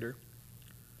administrator,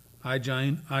 I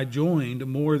joined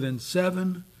more than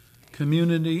 7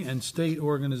 community and state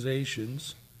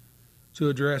organizations to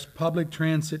address public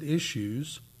transit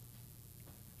issues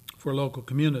for local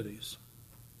communities.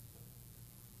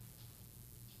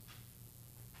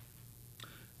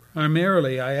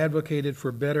 Primarily, I advocated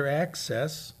for better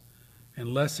access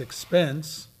and less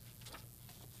expense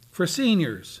for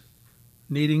seniors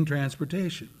needing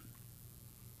transportation.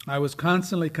 I was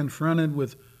constantly confronted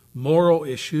with moral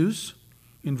issues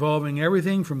involving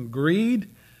everything from greed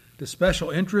to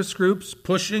special interest groups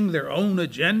pushing their own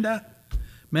agenda,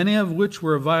 many of which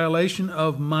were a violation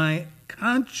of my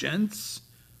conscience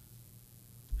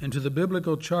and to the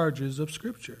biblical charges of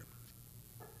Scripture.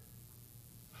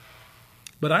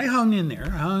 But I hung in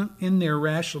there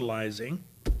rationalizing,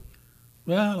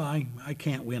 well, I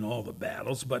can't win all the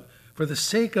battles, but for the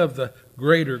sake of the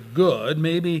greater good,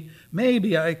 maybe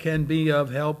I can be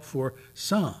of help for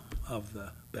some of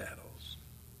the battles.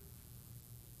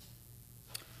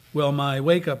 Well, my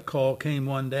wake-up call came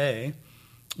one day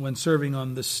when serving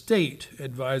on the State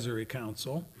Advisory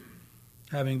Council,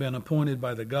 having been appointed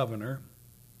by the governor.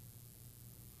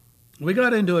 We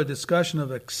got into a discussion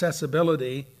of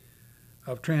accessibility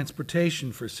of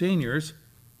transportation for seniors,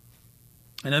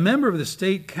 and a member of the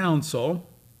State Council,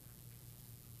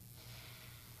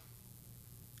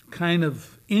 kind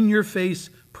of in-your-face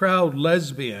proud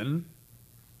lesbian,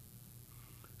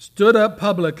 stood up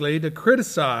publicly to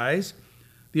criticize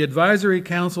the Advisory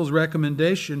Council's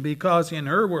recommendation because, in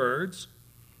her words,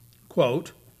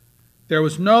 quote, there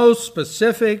was no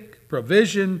specific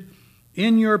provision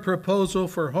in your proposal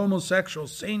for homosexual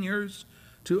seniors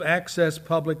to access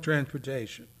public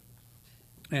transportation,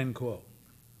 end quote.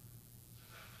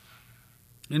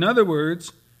 In other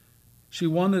words, she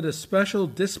wanted a special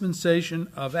dispensation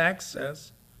of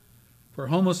access for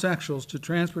homosexuals to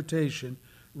transportation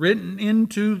written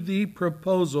into the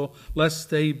proposal lest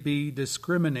they be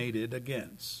discriminated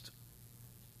against,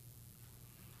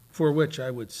 for which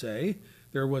I would say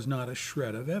there was not a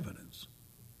shred of evidence.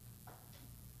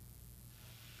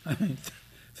 I mean,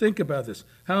 think about this.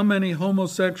 How many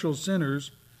homosexual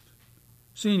seniors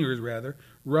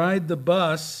ride the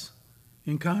bus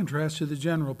in contrast to the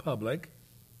general public?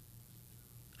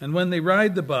 And when they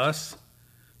ride the bus,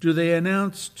 do they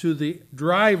announce to the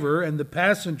driver and the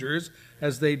passengers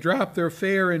as they drop their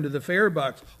fare into the fare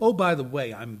box, oh, by the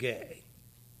way, I'm gay?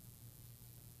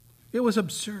 It was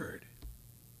absurd.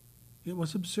 It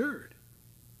was absurd.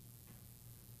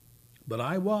 But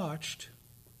I watched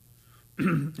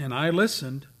and I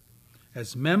listened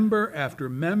as member after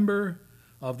member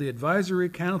of the Advisory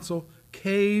Council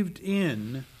caved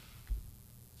in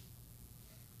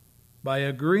by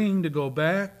agreeing to go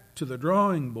back to the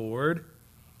drawing board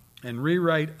and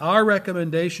rewrite our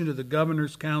recommendation to the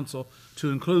Governor's Council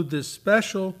to include this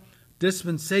special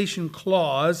dispensation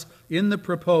clause in the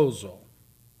proposal.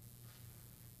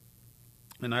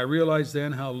 And I realized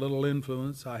then how little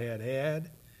influence I had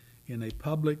had in a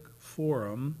public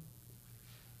forum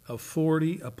of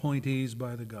 40 appointees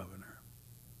by the governor.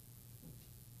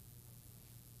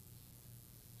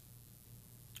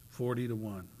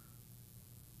 40-1.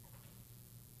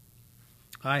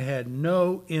 I had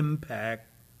no impact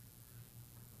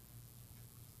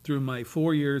through my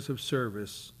 4 years of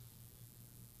service,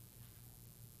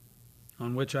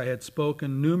 on which I had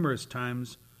spoken numerous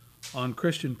times on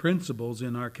Christian principles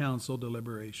in our council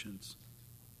deliberations.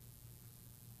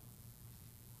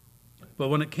 But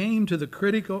when it came to the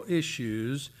critical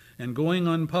issues and going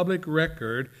on public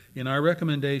record in our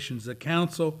recommendations, the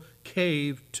council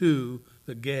caved to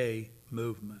the gay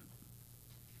movement.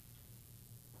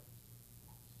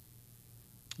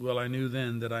 Well, I knew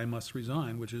then that I must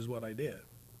resign, which is what I did.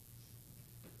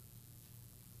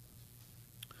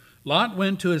 Lot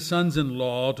went to his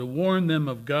sons-in-law to warn them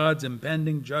of God's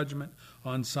impending judgment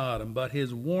on Sodom, but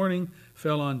his warning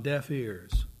fell on deaf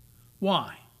ears.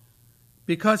 Why?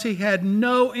 Because he had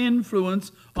no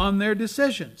influence on their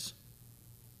decisions.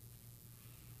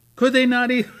 Could they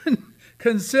not even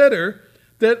consider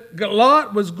that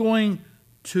Lot was going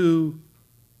to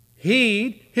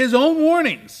heed his own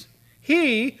warnings?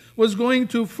 He was going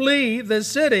to flee the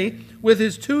city with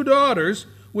his 2 daughters,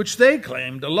 which they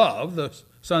claimed to love, the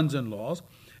sons-in-laws,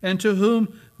 and to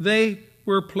whom they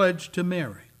were pledged to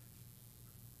marry.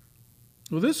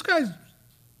 Well, this guy's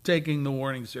taking the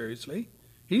warning seriously.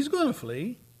 He's going to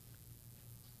flee.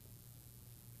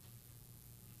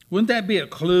 Wouldn't that be a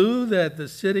clue that the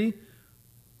city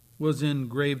was in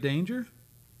grave danger?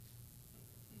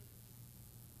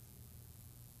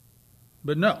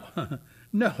 But no,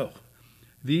 no.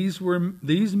 These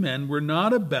men were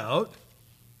not about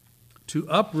to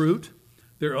uproot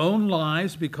their own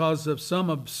lives because of some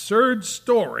absurd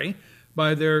story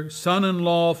by their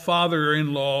son-in-law,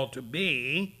 father-in-law to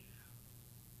be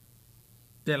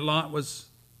that Lot was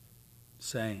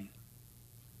saying.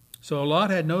 So Lot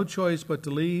had no choice but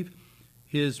to leave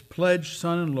his pledged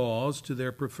son-in-laws to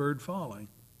their preferred folly.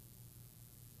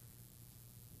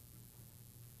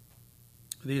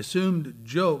 The assumed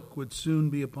joke would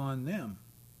soon be upon them.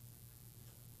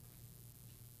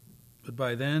 But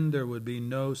by then there would be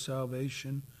no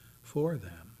salvation for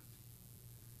them.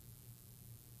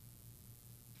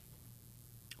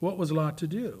 What was Lot to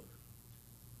do?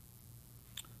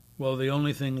 Well, the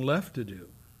only thing left to do.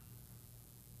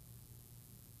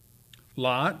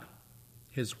 Lot,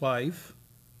 his wife,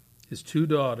 his 2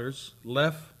 daughters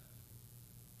left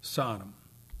Sodom.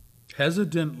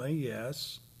 Hesitantly,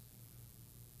 yes,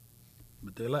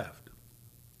 but they left.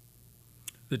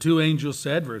 The two angels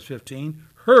said, verse 15,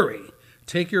 "Hurry,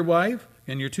 take your wife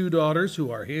and your 2 daughters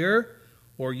who are here,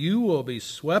 or you will be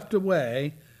swept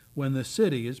away when the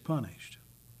city is punished."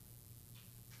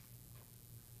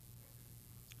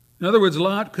 In other words,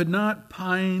 Lot could not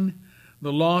pine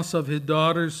the loss of his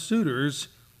daughter's suitors.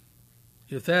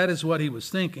 If that is what he was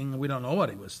thinking, we don't know what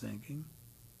he was thinking.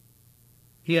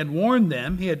 He had warned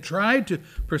them. He had tried to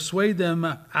persuade them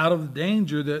out of the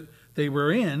danger that they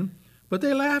were in, but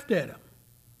they laughed at him.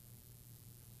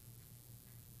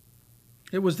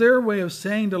 It was their way of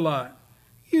saying to Lot,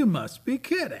 "You must be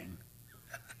kidding.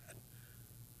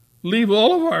 Leave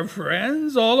all of our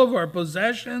friends, all of our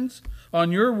possessions,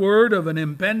 on your word of an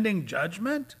impending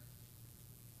judgment?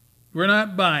 We're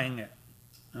not buying it.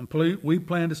 And we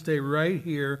plan to stay right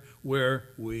here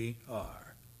where we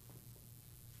are."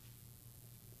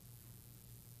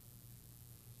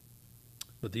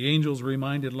 But the angels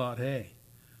reminded Lot, "Hey,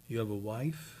 you have a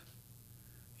wife,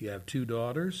 you have 2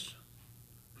 daughters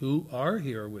who are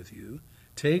here with you.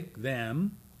 Take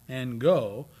them and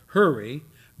go. Hurry,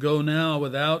 go now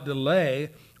without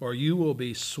delay, or you will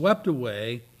be swept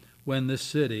away when the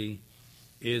city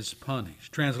is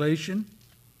punished." Translation,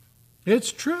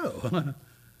 it's true.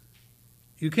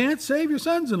 You can't save your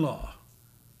sons-in-law,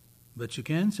 but you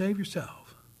can save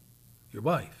yourself, your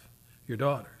wife, your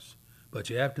daughters.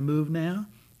 But you have to move now,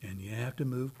 and you have to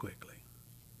move quickly.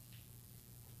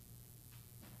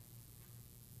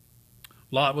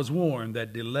 Lot was warned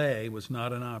that delay was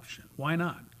not an option. Why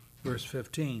not? Verse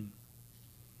 15,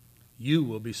 "You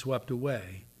will be swept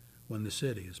away when the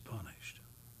city is punished."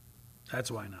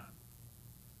 That's why not.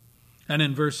 And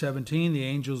in verse 17, the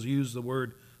angels use the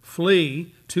word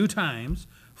flee 2 times.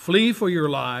 Flee for your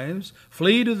lives,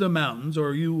 flee to the mountains,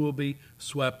 or you will be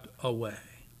swept away.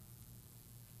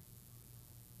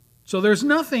 So there's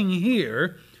nothing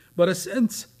here but a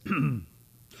sense,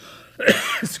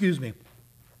 excuse me,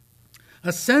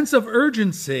 a sense of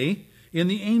urgency in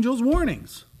the angels'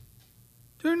 warnings.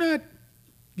 They're not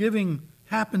giving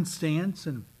happenstance,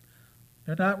 and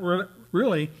they're not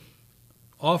really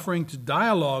offering to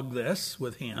dialogue this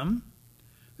with him.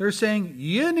 They're saying,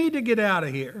 you need to get out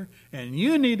of here, and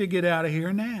you need to get out of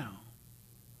here now.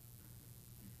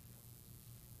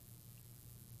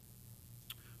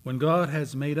 When God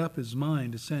has made up his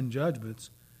mind to send judgments,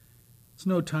 it's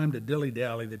no time to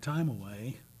dilly-dally the time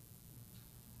away,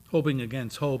 hoping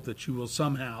against hope that you will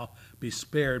somehow be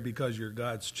spared because you're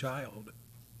God's child.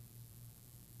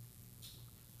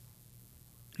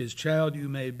 His child you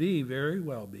may be, very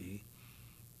well be,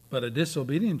 but a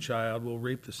disobedient child will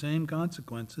reap the same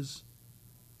consequences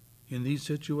in these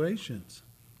situations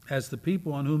as the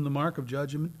people on whom the mark of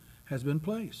judgment has been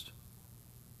placed.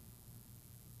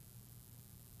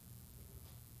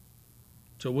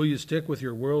 So will you stick with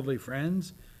your worldly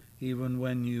friends even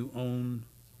when you own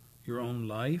your own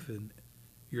life and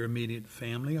your immediate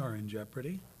family are in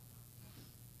jeopardy?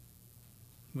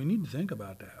 We need to think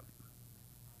about that.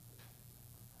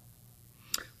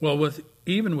 Well,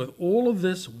 even with all of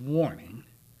this warning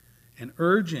and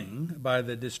urging by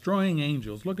the destroying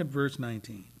angels, look at verse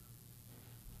 19.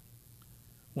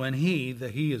 When he, the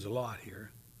he is Lot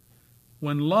here,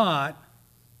 when Lot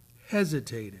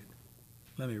hesitated.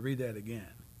 Let me read that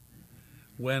again.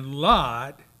 When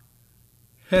Lot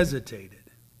hesitated,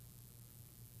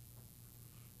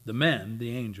 the men,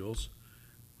 the angels,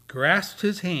 grasped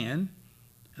his hand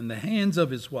and the hands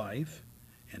of his wife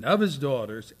and of his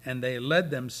daughters, and they led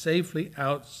them safely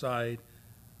outside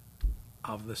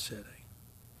of the city.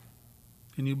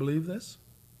 Can you believe this?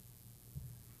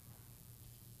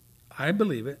 I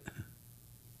believe it.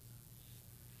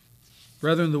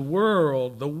 Brethren, the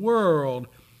world,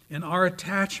 and our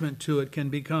attachment to it can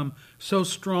become so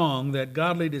strong that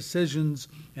godly decisions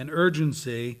and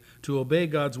urgency to obey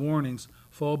God's warnings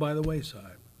fall by the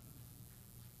wayside.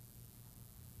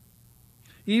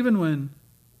 Even when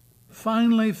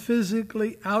finally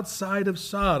physically outside of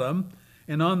Sodom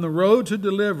and on the road to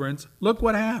deliverance, look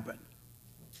what happened.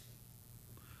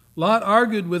 Lot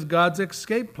argued with God's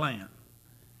escape plan.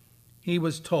 He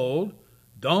was told,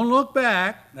 don't look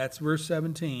back, that's verse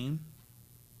 17,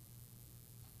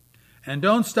 and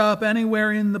don't stop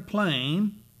anywhere in the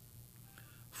plain.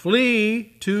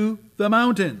 Flee to the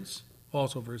mountains,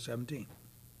 also verse 17.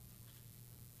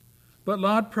 But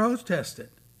Lot protested.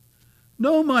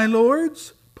 No, my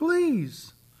lords,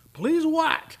 please. Please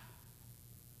what?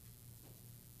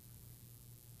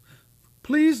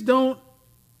 Please don't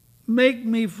make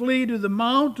me flee to the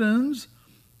mountains.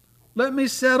 Let me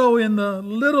settle in the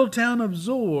little town of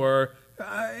Zoar.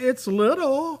 It's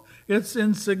little. It's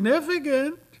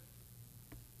insignificant.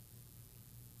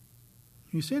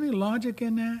 You see any logic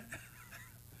in that?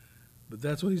 But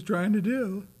that's what he's trying to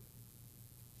do.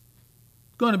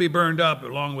 It's going to be burned up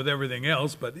along with everything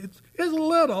else, but it's a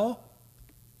little.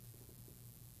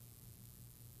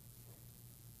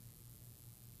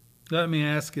 Let me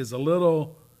ask, is a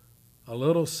little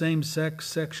same-sex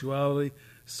sexuality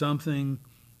something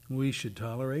we should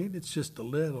tolerate? It's just a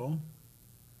little.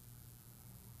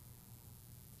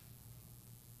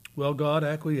 Well, God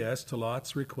acquiesced to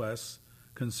Lot's requests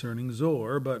concerning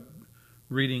Zoar, but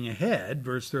reading ahead,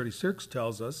 verse 36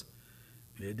 tells us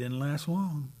it didn't last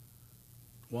long.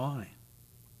 Why?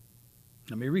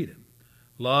 Let me read it.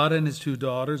 Lot and his 2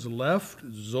 daughters left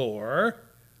Zoar.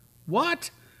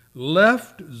 What?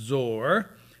 Left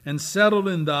Zoar and settled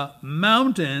in the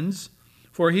mountains,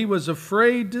 for he was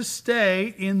afraid to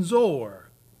stay in Zoar.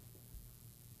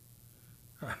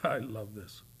 I love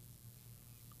this.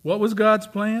 What was God's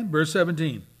plan? Verse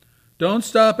 17. Don't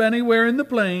stop anywhere in the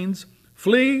plains.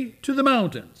 Flee to the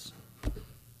mountains.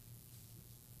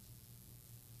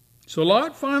 So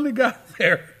Lot finally got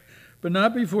there, but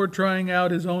not before trying out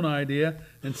his own idea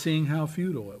and seeing how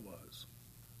futile it was.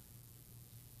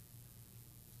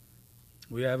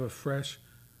 We have a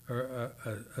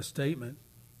statement.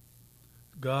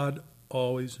 God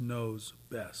always knows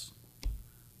best.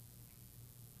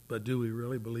 But do we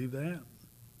really believe that?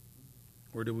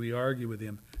 Or do we argue with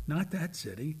him? Not that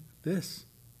city, this.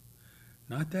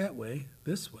 Not that way,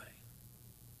 this way.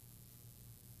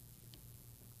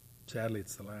 Sadly,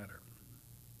 it's the latter.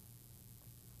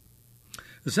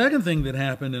 The second thing that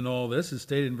happened in all this is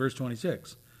stated in verse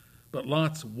 26. But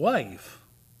Lot's wife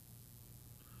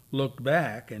looked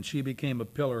back, and she became a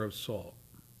pillar of salt.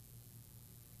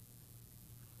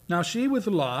 Now she with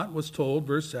Lot was told,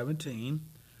 verse 17,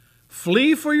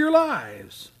 flee for your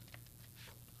lives.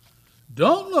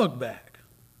 Don't look back.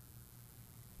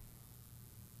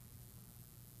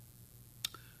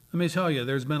 Let me tell you,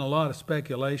 there's been a lot of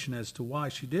speculation as to why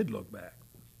she did look back.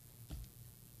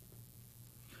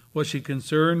 Was she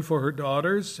concerned for her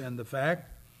daughters and the fact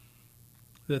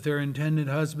that their intended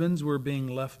husbands were being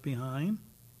left behind?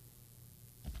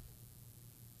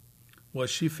 Was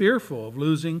she fearful of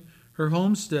losing her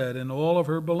homestead and all of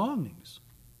her belongings?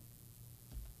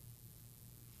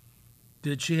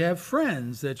 Did she have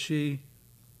friends that she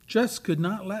just could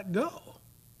not let go?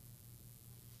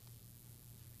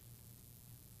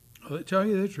 Well, to tell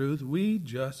you the truth, we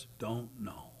just don't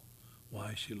know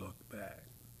why she looked back.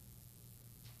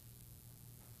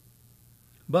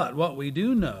 But what we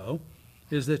do know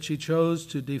is that she chose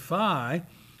to defy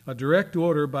a direct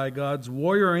order by God's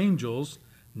warrior angels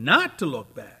not to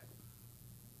look back.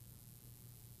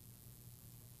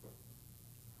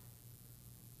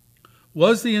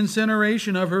 Was the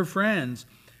incineration of her friends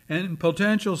and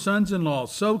potential sons-in-law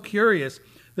so curious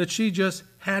that she just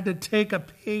had to take a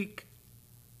peek?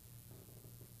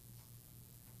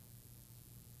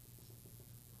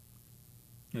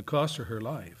 It cost her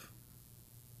life.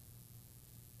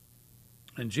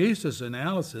 And Jesus'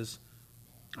 analysis,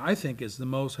 I think, is the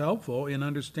most helpful in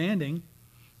understanding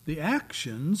the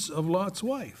actions of Lot's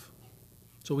wife.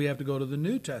 So we have to go to the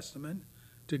New Testament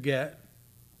to get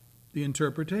the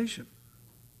interpretation.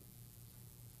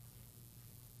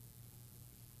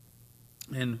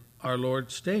 And our Lord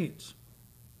states,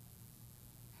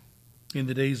 in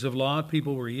the days of Lot,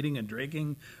 people were eating and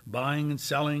drinking, buying and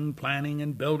selling, planning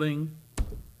and building.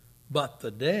 But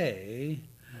the day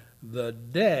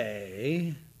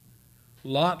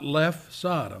Lot left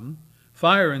Sodom,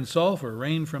 fire and sulfur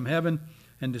rained from heaven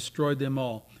and destroyed them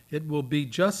all. It will be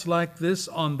just like this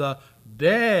on the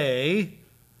day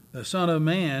the Son of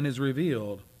Man is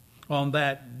revealed. On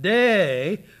that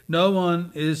day, no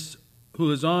one who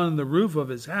is on the roof of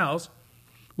his house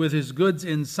with his goods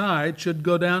inside should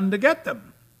go down to get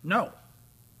them. No.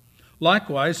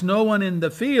 Likewise, no one in the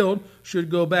field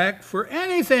should go back for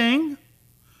anything.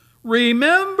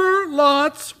 Remember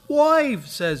Lot's wife,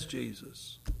 says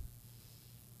Jesus.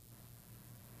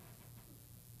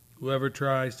 Whoever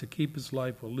tries to keep his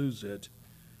life will lose it.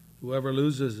 Whoever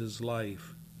loses his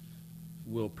life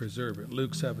will preserve it.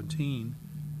 Luke 17,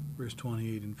 verse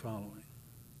 28 and following.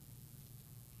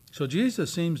 So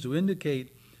Jesus seems to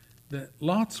indicate that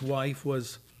Lot's wife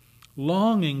was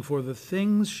longing for the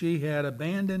things she had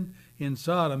abandoned in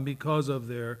Sodom because of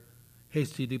their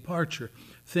hasty departure.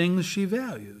 Things she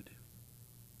valued.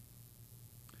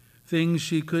 Things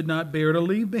she could not bear to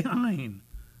leave behind.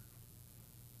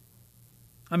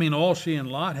 I mean, all she and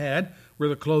Lot had were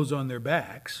the clothes on their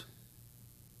backs.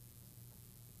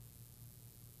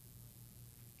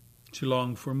 She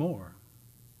longed for more.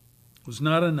 It was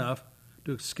not enough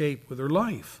to escape with her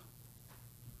life.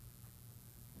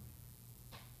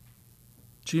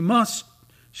 She must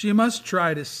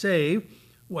try to save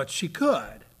what she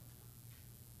could.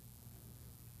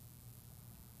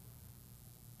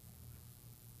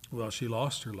 Well, she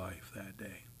lost her life that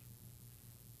day.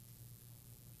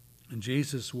 And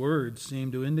Jesus' words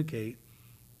seem to indicate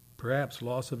perhaps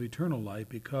loss of eternal life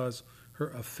because her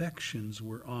affections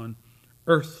were on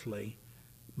earthly,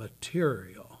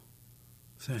 material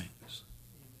things.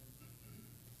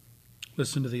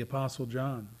 Listen to the Apostle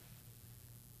John.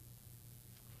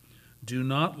 Do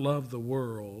not love the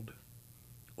world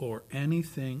or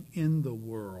anything in the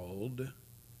world.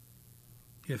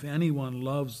 If anyone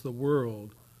loves the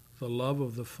world, the love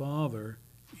of the Father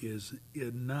is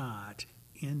not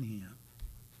in him.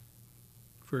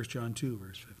 1 John 2,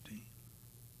 verse 15.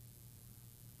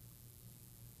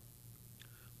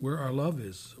 Where our love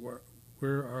is, where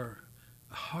our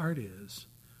heart is,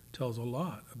 tells a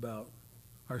lot about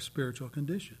our spiritual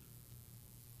condition.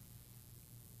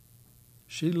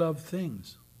 She loved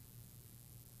things.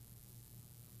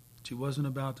 She wasn't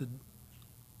about to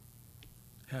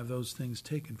have those things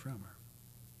taken from her.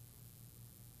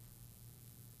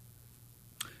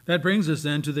 That brings us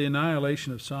then to the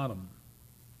annihilation of Sodom.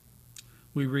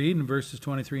 We read in verses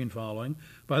 23 and following,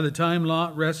 by the time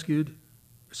Lot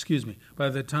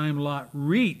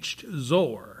reached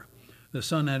Zoar, the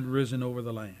sun had risen over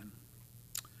the land.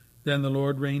 Then the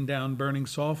Lord rained down burning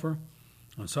sulfur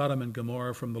on Sodom and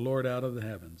Gomorrah from the Lord out of the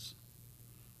heavens.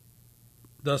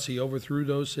 Thus he overthrew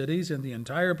those cities and the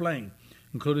entire plain,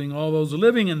 including all those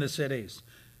living in the cities,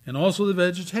 and also the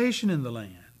vegetation in the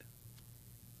land.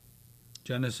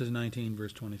 Genesis 19,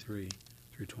 verse 23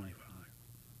 through 25.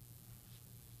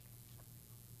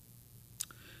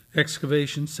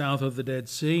 Excavation south of the Dead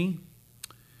Sea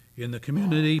in the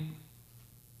community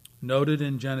noted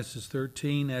in Genesis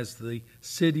 13 as the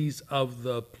cities of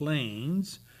the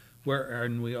plains,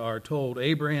 wherein we are told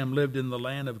Abraham lived in the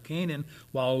land of Canaan,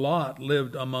 while Lot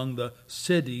lived among the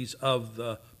cities of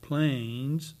the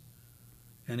plains,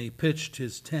 and he pitched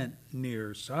his tent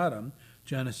near Sodom,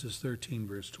 Genesis 13,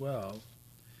 verse 12.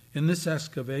 In this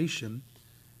excavation,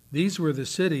 these were the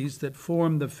cities that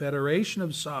formed the federation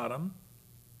of Sodom,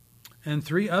 and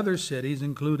 3 other cities,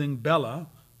 including Bela,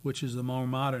 which is the more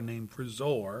modern name for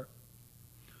Zoar.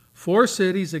 4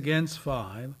 cities against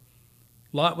 5.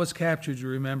 Lot was captured, you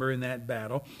remember, in that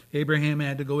battle. Abraham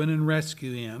had to go in and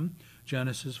rescue him,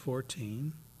 Genesis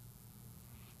 14.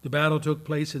 The battle took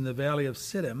place in the valley of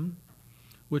Siddim,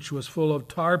 which was full of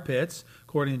tar pits,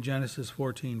 according to Genesis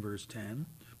 14, verse 10,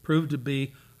 proved to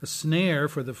be a snare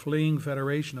for the fleeing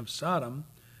federation of Sodom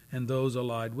and those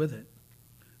allied with it.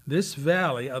 This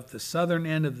valley at the southern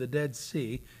end of the Dead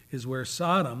Sea is where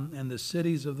Sodom and the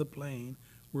cities of the plain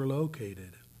were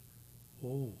located.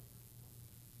 Oh.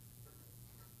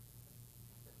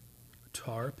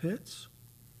 Tar pits?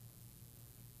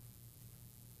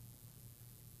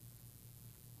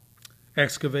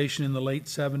 Excavation in the late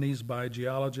 70s by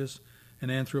geologists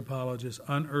and anthropologists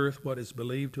unearthed what is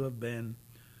believed to have been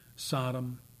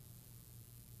Sodom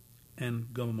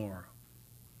and Gomorrah.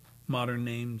 Modern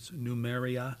names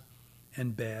Numeria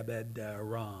and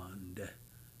Bab-ed-Darand.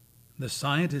 The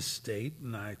scientists state,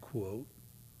 and I quote,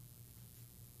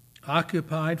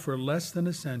 occupied for less than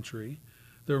a century,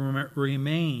 the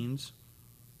remains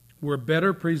were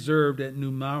better preserved at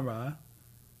Numeria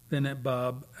than at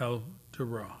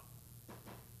Bab-el-Darand.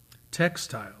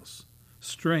 Textiles,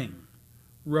 string,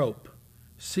 rope,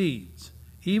 seeds,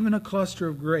 even a cluster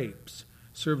of grapes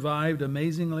survived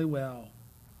amazingly well.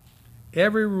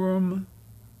 Every room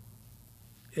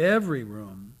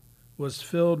was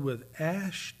filled with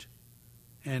ashed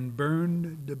and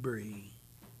burned debris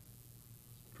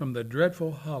from the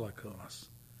dreadful Holocaust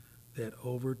that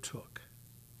overtook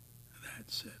that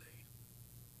city.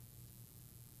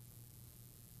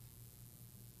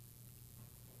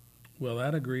 Well,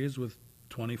 that agrees with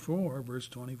 24, verse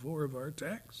 24 of our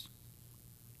text.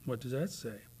 What does that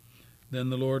say? Then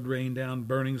the Lord rained down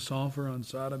burning sulfur on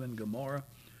Sodom and Gomorrah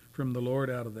from the Lord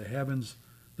out of the heavens.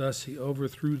 Thus he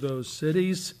overthrew those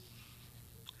cities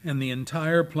and the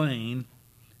entire plain,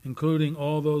 including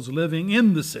all those living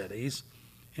in the cities,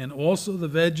 and also the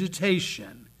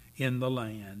vegetation in the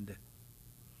land.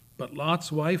 But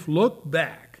Lot's wife looked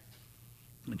back,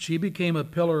 and she became a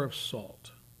pillar of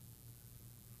salt.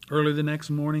 Early the next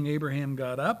morning, Abraham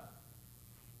got up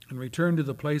and returned to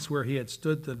the place where he had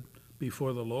stood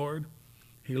before the Lord.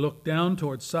 He looked down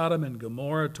towards Sodom and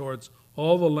Gomorrah, towards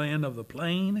all the land of the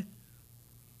plain,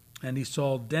 and he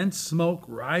saw dense smoke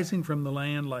rising from the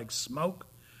land like smoke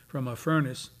from a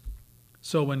furnace.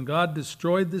 So when God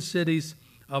destroyed the cities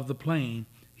of the plain,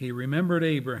 he remembered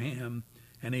Abraham,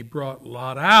 and he brought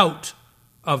Lot out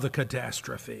of the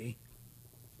catastrophe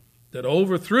that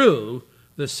overthrew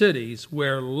the cities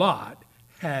where Lot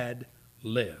had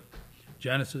lived.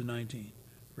 Genesis 19,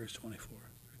 verse 24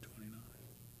 through 29.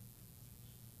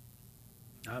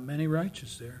 Not many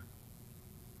righteous there.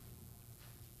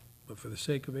 But for the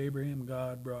sake of Abraham,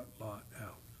 God brought Lot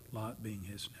out, Lot being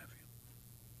his nephew.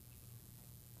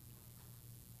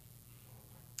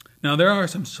 Now, there are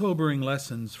some sobering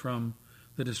lessons from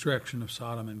the destruction of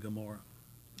Sodom and Gomorrah.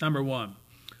 Number one,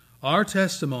 our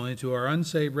testimony to our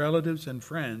unsaved relatives and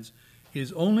friends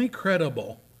is only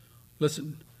credible.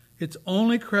 Listen, it's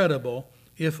only credible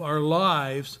if our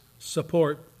lives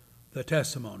support the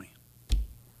testimony.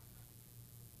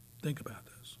 Think about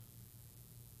this.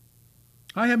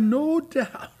 I have no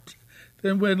doubt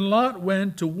that when Lot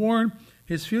went to warn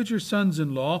his future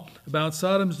sons-in-law about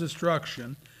Sodom's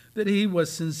destruction, that he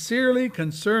was sincerely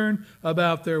concerned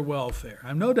about their welfare. I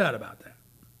have no doubt about that.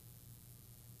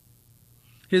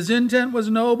 His intent was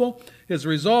noble. His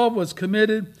resolve was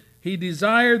committed. He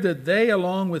desired that they,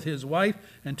 along with his wife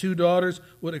and 2 daughters,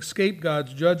 would escape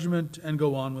God's judgment and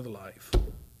go on with life.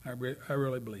 I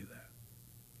really believe that.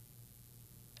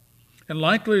 And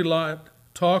likely Lot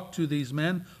talked to these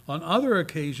men on other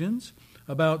occasions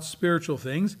about spiritual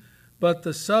things, but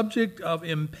the subject of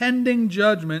impending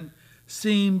judgment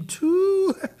seemed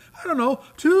too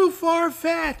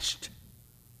far-fetched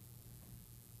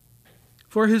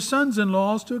for his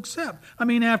sons-in-laws to accept. I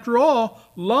mean, after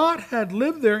all, Lot had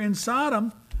lived there in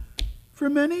Sodom for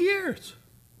many years.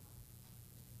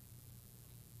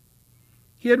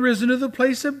 He had risen to the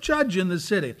place of judge in the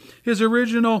city. His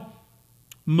original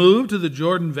move to the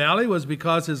Jordan Valley was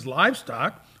because his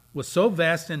livestock was so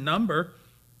vast in number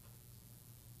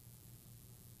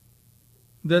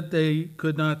that they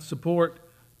could not support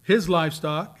his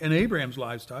livestock and Abraham's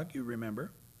livestock, you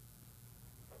remember.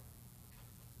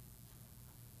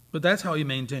 But that's how he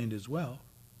maintained his wealth.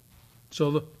 So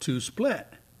the 2 split,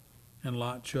 and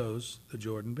Lot chose the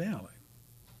Jordan Valley.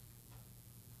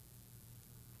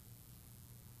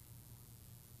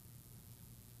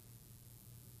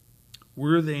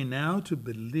 Were they now to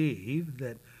believe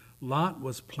that Lot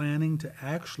was planning to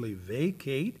actually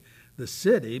vacate the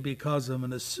city because of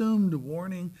an assumed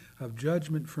warning of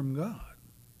judgment from God?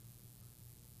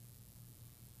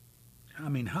 I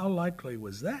mean, how likely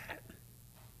was that?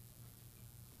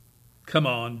 Come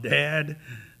on, Dad.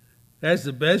 That's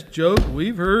the best joke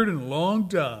we've heard in a long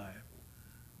time.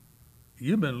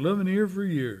 You've been living here for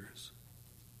years.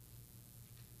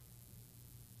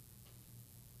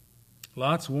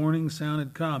 Lot's warning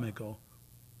sounded comical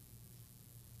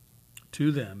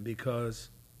to them because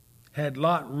had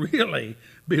Lot really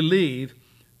believed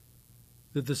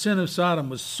that the sin of Sodom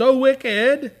was so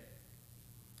wicked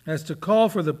as to call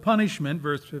for the punishment,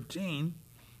 verse 15,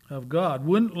 of God,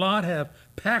 wouldn't Lot have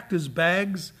packed his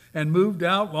bags and moved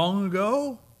out long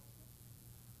ago?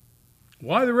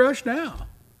 Why the rush now?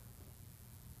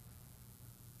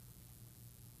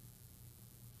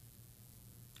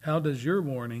 How does your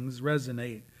warnings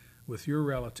resonate with your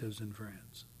relatives and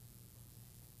friends?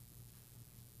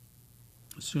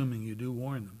 Assuming you do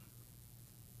warn them.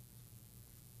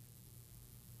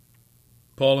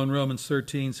 Paul in Romans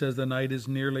 13 says the night is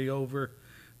nearly over.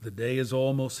 The day is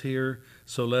almost here.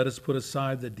 So let us put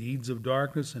aside the deeds of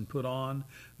darkness and put on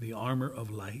the armor of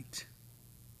light.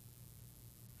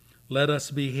 Let us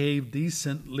behave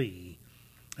decently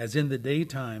as in the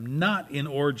daytime, not in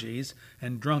orgies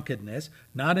and drunkenness,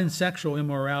 not in sexual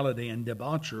immorality and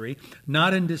debauchery,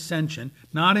 not in dissension,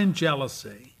 not in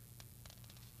jealousy.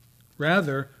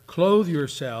 Rather, clothe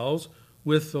yourselves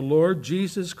with the Lord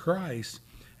Jesus Christ,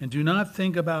 and do not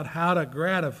think about how to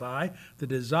gratify the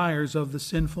desires of the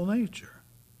sinful nature.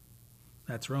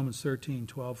 That's Romans 13,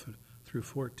 12 through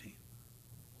 14.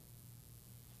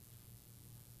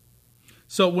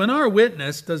 So when our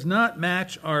witness does not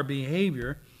match our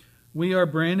behavior, we are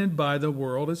branded by the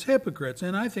world as hypocrites,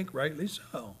 and I think rightly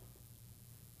so.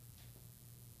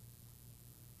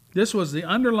 This was the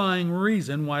underlying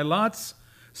reason why Lot's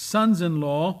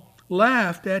sons-in-law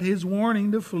laughed at his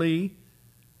warning to flee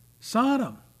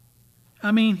Sodom.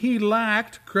 I mean, he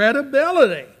lacked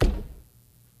credibility.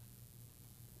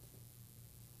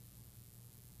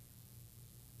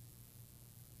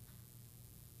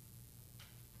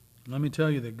 Let me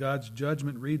tell you that God's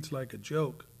judgment reads like a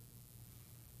joke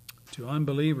to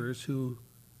unbelievers who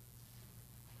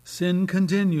sin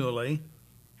continually,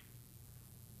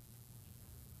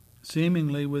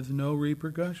 seemingly with no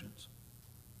repercussions.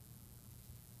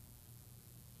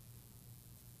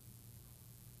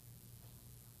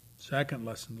 Second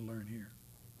lesson to learn here.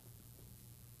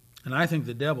 And I think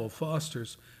the devil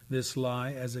fosters this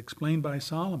lie as explained by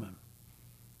Solomon.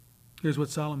 Here's what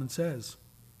Solomon says.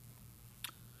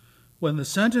 when the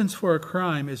sentence for a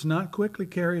crime is not quickly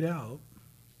carried out,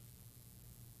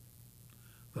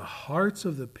 the hearts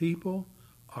of the people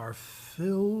are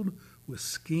filled with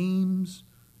schemes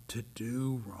to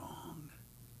do wrong.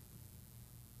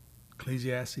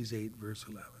 Ecclesiastes 8, verse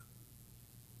 11.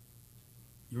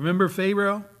 You remember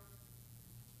Pharaoh?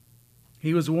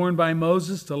 He was warned by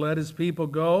Moses to let his people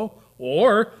go,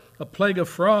 or a plague of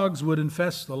frogs would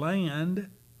infest the land.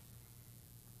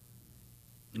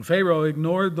 And Pharaoh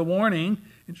ignored the warning,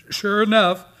 and sure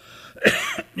enough,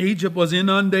 Egypt was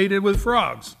inundated with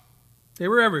frogs. They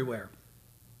were everywhere.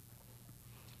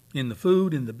 In the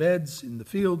food, in the beds, in the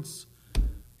fields,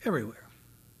 everywhere.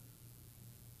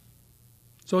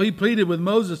 So he pleaded with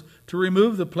Moses to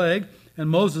remove the plague, and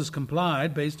Moses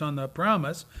complied based on the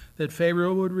promise that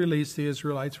Pharaoh would release the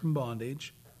Israelites from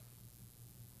bondage.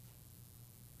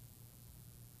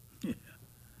 Yeah.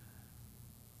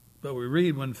 But we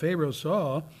read, when Pharaoh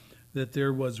saw that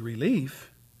there was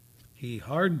relief, he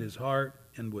hardened his heart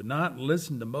and would not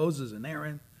listen to Moses and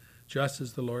Aaron, just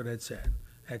as the Lord had said.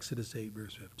 Exodus 8,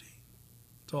 verse 15.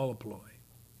 It's all a ploy.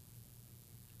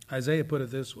 Isaiah put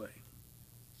it this way.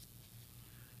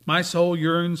 My soul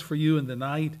yearns for you in the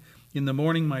night. In the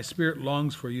morning my spirit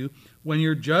longs for you. When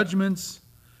your judgments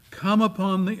come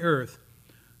upon the earth,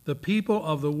 the people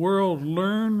of the world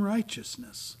learn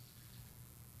righteousness.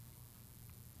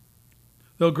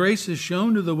 Though grace is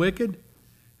shown to the wicked,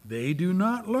 they do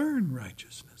not learn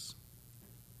righteousness.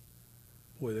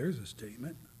 Boy, there's a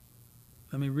statement.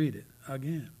 Let me read it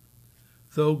again.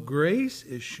 Though grace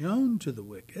is shown to the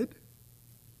wicked,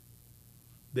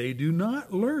 they do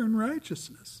not learn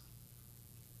righteousness.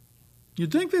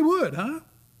 You'd think they would, huh?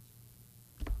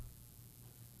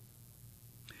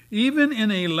 Even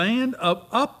in a land of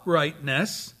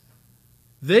uprightness,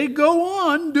 they go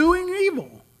on doing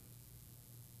evil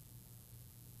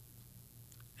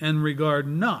and regard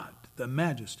not the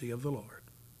majesty of the Lord.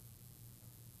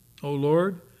 O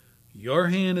Lord, your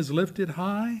hand is lifted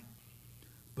high,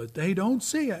 but they don't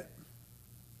see it.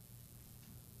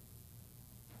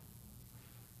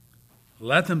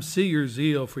 Let them see your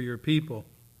zeal for your people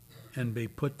and be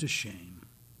put to shame.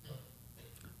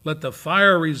 Let the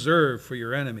fire reserved for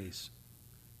your enemies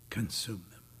consume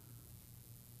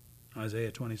them.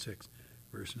 Isaiah 26,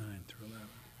 verse 9 through 11.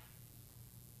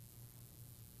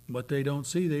 What they don't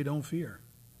see, they don't fear.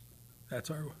 That's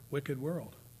our wicked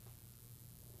world.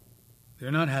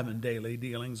 They're not having daily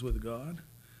dealings with God.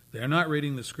 They're not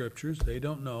reading the scriptures. They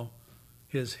don't know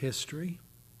his history.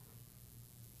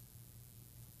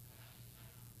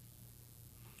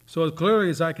 So as clearly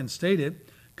as I can state it,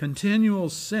 continual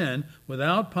sin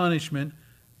without punishment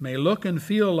may look and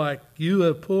feel like you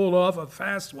have pulled off a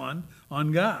fast one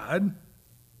on God,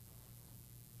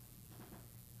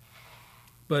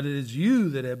 but it is you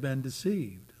that have been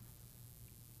deceived.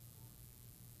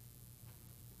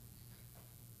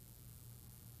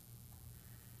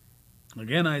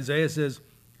 Again, Isaiah says,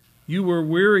 you were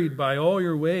wearied by all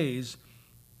your ways,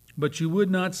 but you would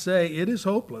not say, it is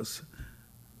hopeless.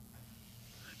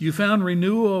 You found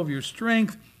renewal of your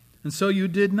strength, and so you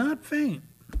did not faint.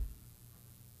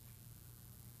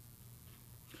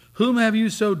 Whom have you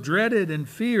so dreaded and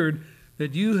feared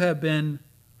that you have been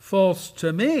false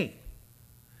to me,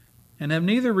 and have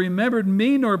neither remembered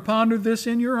me nor pondered this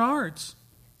in your hearts?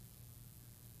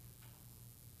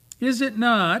 Is it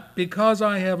not because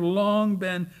I have long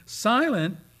been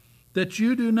silent that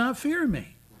you do not fear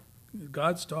me?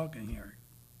 God's talking here.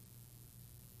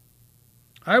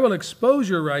 I will expose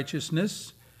your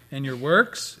righteousness and your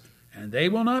works, and they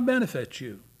will not benefit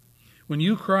you. When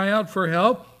you cry out for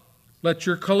help, let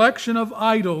your collection of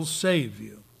idols save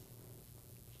you.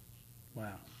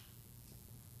 Wow.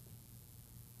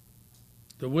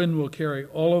 The wind will carry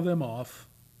all of them off.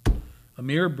 A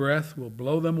mere breath will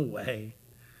blow them away.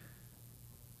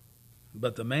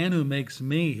 But the man who makes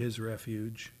me his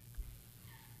refuge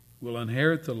will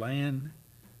inherit the land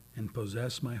and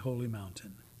possess my holy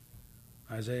mountain.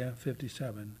 Isaiah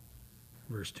 57,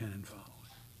 verse 10 and following.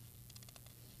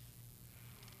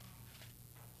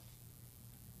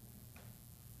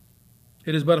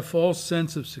 It is but a false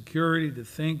sense of security to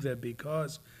think that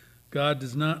because God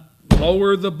does not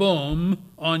lower the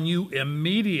boom on you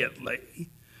immediately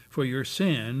for your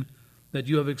sin, that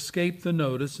you have escaped the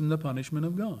notice and the punishment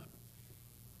of God.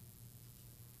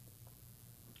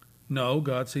 No,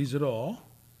 God sees it all.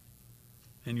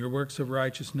 And your works of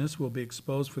righteousness will be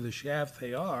exposed for the shaft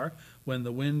they are when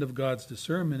the wind of God's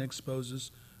discernment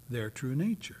exposes their true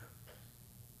nature.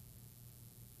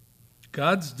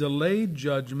 God's delayed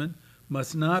judgment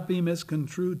must not be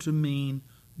misconstrued to mean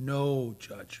no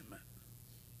judgment.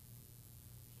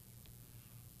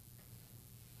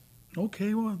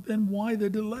 Okay, well, then why the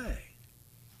delay?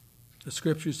 The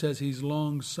scripture says he's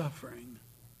long-suffering,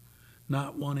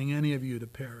 not wanting any of you to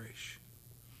perish,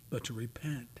 but to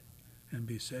repent and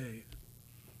be saved.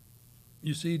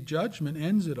 You see, judgment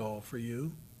ends it all for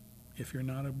you if you're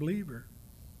not a believer.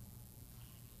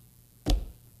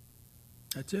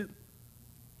 That's it.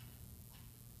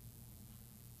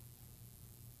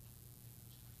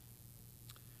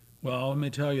 Well, let me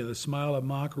tell you, the smile of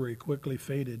mockery quickly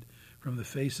faded from the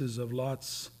faces of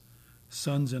Lot's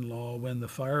sons-in-law when the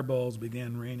fireballs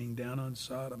began raining down on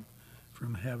Sodom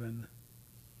from heaven.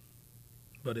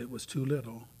 But it was too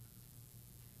little,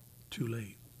 too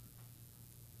late.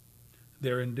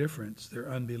 Their indifference, their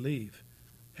unbelief,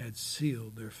 had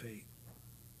sealed their fate.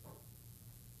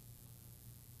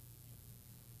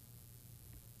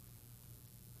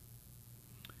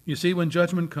 You see, when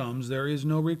judgment comes, there is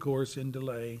no recourse in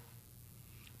delay,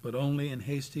 but only in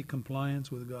hasty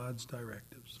compliance with God's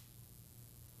directives.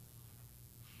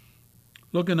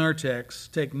 Look in our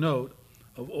text, take note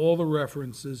of all the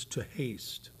references to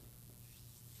haste.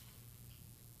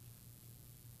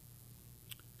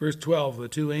 Verse 12, the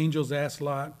two angels asked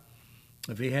Lot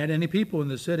if he had any people in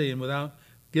the city, and without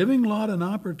giving Lot an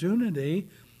opportunity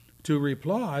to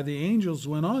reply, the angels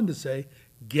went on to say,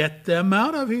 "Get them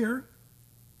out of here,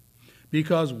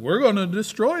 because we're going to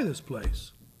destroy this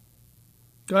place.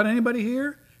 Got anybody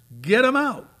here? Get them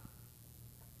out."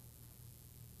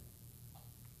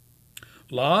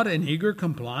 Lot, in eager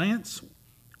compliance,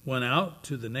 went out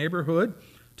to the neighborhood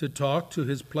to talk to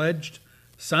his pledged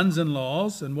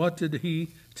sons-in-laws, and what did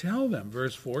he tell them?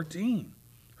 Verse 14,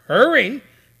 "Hurry,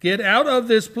 get out of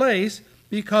this place,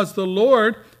 because the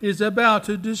Lord is about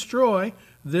to destroy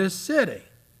this city."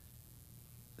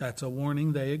 That's a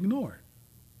warning they ignored.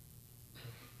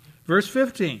 Verse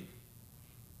 15,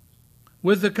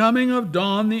 "With the coming of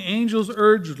dawn, the angels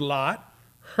urged Lot,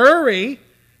 'Hurry,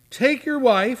 take your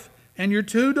wife and your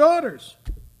 2 daughters.'"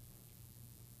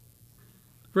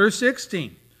 Verse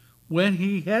 16, "When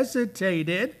he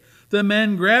hesitated, the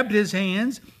men grabbed his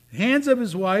hands of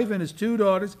his wife and his 2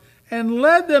 daughters, and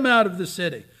led them out of the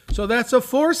city." So that's a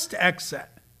forced exit.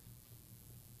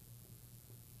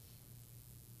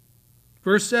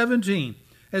 Verse 17,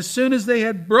 "As soon as they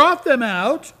had brought them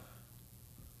out,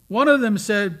 one of them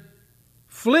said,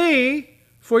 'Flee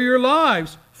for your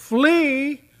lives,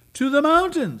 flee to the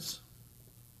mountains.'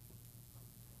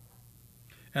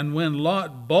 And when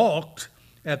Lot balked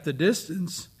at the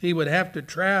distance he would have to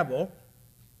travel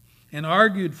and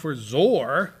argued for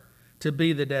Zoar to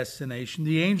be the destination,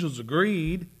 the angels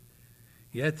agreed.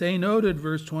 Yet they noted,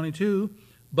 verse 22,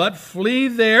 "But flee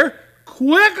there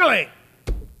quickly,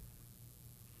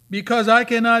 because I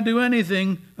cannot do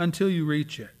anything until you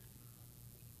reach it."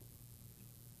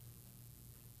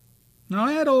 Now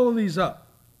add all of these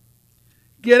up.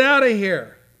 Get out of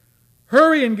here.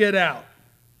 Hurry and get out.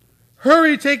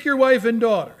 Hurry, take your wife and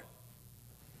daughter.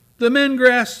 The men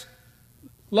grasped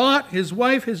Lot, his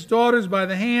wife, his daughters by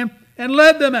the hand, and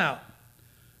led them out.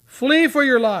 "Flee for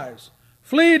your lives.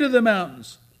 Flee to the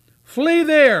mountains. Flee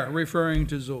there," referring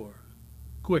to Zoar,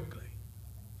 quickly.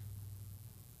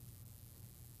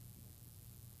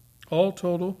 All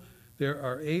total, there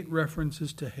are 8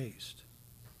 references to haste.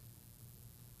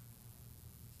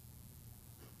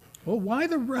 Well, why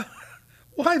the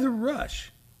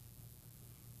rush?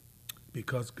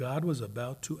 Because God was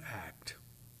about to act,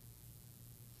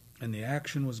 and the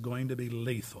action was going to be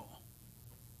lethal.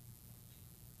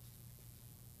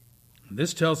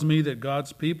 This tells me that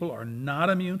God's people are not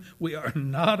immune. We are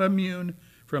not immune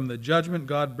from the judgment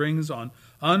God brings on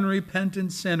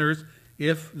unrepentant sinners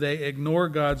if they ignore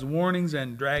God's warnings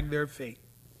and drag their feet.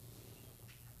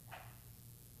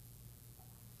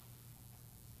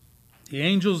 The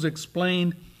angels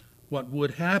explained what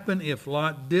would happen if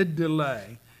Lot did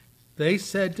delay. They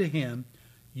said to him,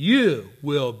 "You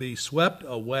will be swept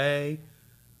away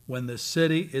when the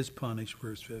city is punished,"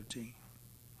 verse 15.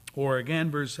 Or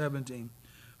again, verse 17,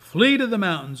 "Flee to the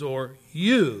mountains, or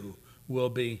you will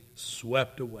be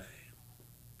swept away."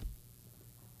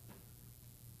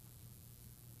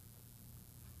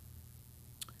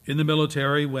 In the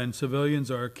military, when civilians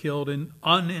are killed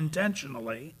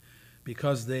unintentionally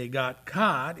because they got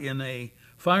caught in a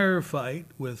firefight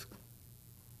with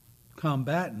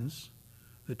combatants,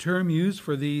 the term used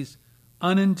for these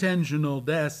unintentional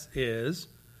deaths is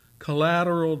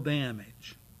collateral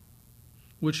damage,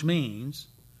 which means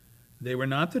they were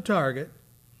not the target,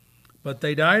 but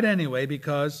they died anyway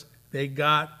because they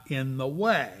got in the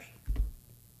way.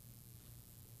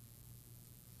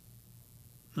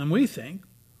 And we think,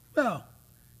 well,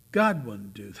 God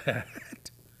wouldn't do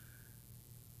that.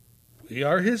 We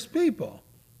are his people.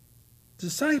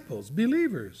 disciples,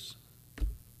 believers.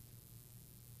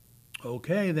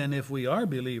 Okay, then if we are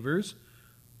believers,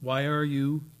 why are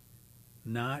you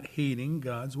not heeding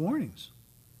God's warnings?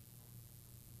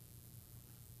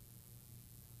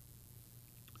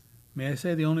 May I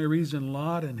say the only reason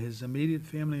Lot and his immediate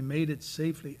family made it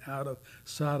safely out of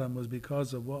Sodom was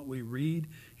because of what we read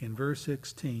in verse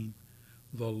 16.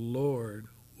 The Lord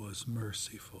was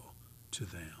merciful to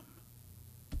them.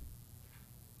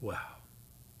 Wow.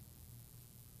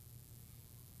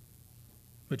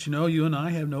 But you know, you and I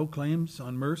have no claims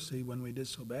on mercy when we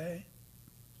disobey.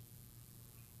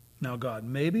 Now, God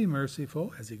may be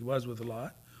merciful, as he was with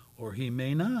Lot, or he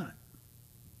may not,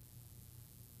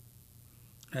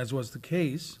 as was the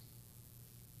case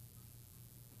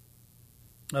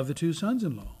of the two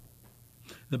sons-in-law.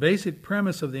 The basic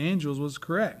premise of the angels was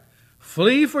correct.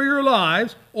 Flee for your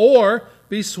lives or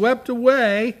be swept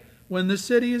away when the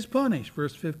city is punished.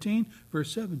 Verse 15,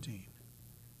 verse 17.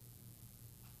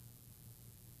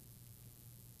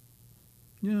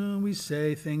 You know, we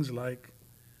say things like,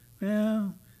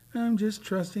 well, I'm just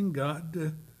trusting God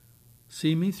to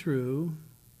see me through.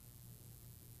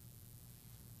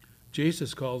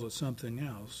 Jesus calls it something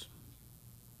else.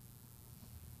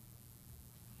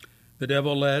 The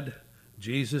devil led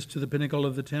Jesus to the pinnacle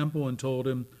of the temple and told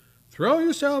him, throw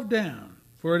yourself down,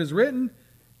 for it is written,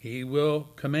 he will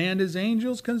command his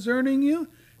angels concerning you,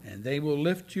 and they will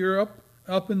lift you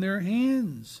up in their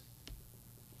hands.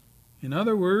 In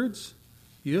other words,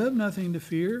 you have nothing to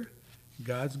fear.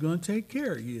 God's going to take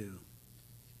care of you.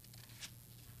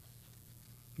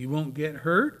 You won't get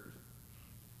hurt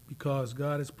because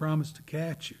God has promised to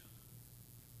catch you.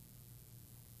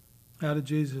 How did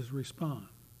Jesus respond?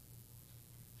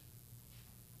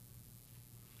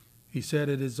 He said,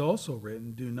 it is also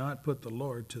written, do not put the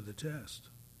Lord to the test.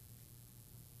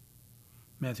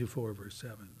 Matthew 4, verse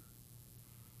 7.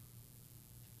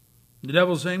 The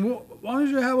devil's saying, well, why don't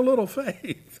you have a little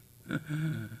faith?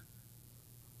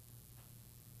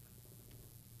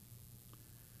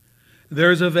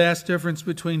 There's a vast difference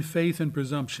between faith and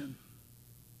presumption.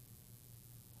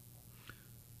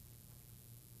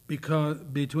 Because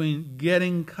between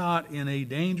getting caught in a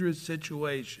dangerous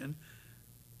situation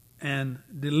and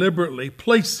deliberately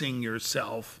placing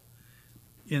yourself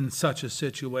in such a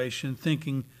situation,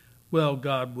 thinking, well,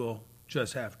 God will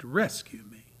just have to rescue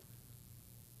me.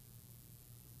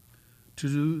 To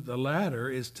do the latter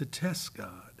is to test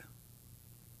God.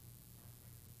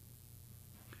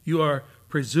 You are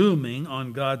presuming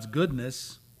on God's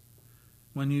goodness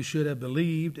when you should have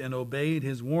believed and obeyed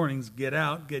his warnings, get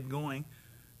out, get going,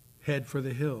 head for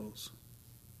the hills.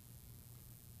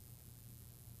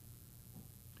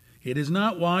 It is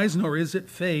not wise, nor is it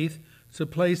faith, to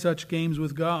play such games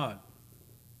with God.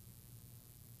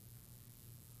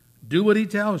 Do what he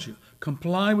tells you.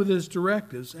 Comply with his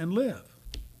directives and live.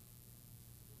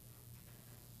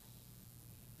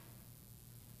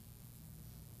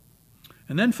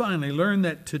 And then finally, learn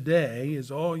that today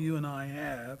is all you and I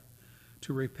have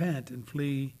to repent and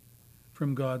flee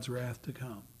from God's wrath to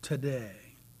come.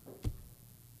 Today.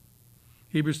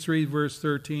 Hebrews 3, verse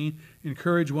 13,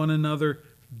 encourage one another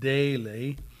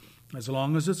daily, as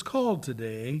long as it's called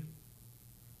today,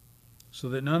 so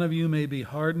that none of you may be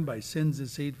hardened by sin's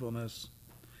deceitfulness.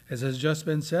 As has just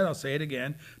been said, I'll say it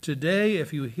again. Today,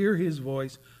 if you hear his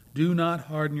voice, do not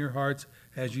harden your hearts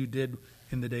as you did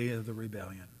in the day of the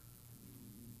rebellion.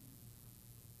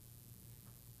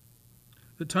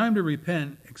 The time to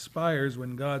repent expires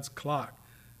when God's clock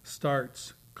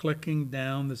starts clicking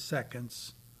down the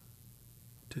seconds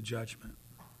to judgment.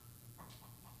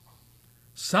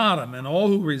 Sodom and all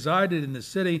who resided in the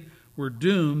city were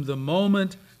doomed the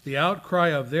moment the outcry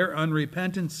of their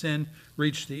unrepentant sin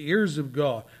reached the ears of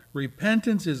God.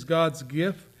 Repentance is God's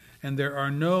gift, and there are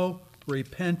no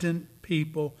repentant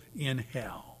people in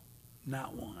hell.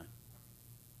 Not one.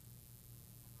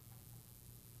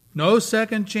 No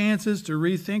second chances to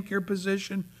rethink your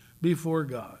position before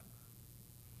God.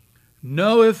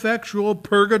 No effectual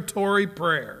purgatory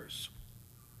prayers.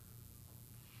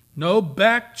 No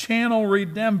back channel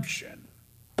redemption.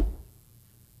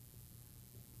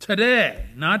 Today,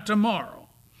 not tomorrow,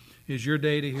 is your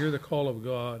day to hear the call of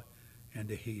God and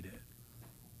to heed it.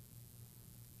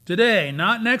 Today,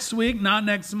 not next week, not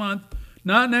next month,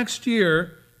 not next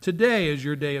year. Today is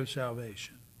your day of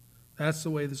salvation. That's the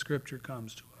way the Scripture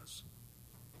comes to us.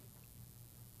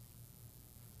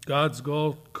 God's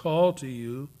call to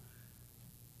you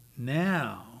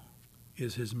now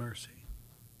is his mercy.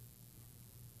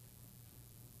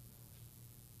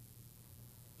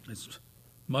 As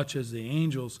much as the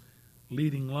angels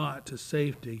leading Lot to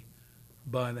safety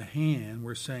by the hand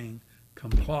were saying,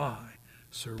 comply,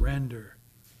 Surrender.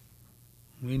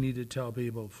 We need to tell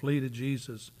people, flee to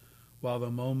Jesus while the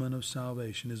moment of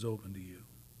salvation is open to you.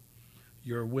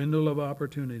 Your window of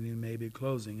opportunity may be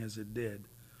closing as it did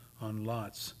on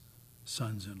Lot's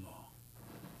sons-in-law.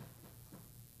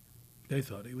 They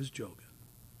thought he was joking.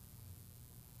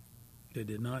 They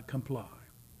did not comply.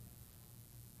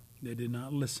 They did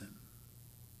not listen.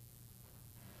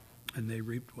 And they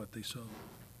reaped what they sowed.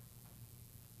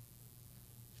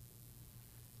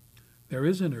 There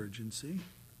is an urgency.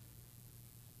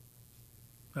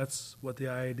 That's what the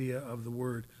idea of the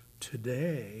word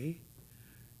today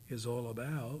is all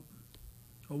about.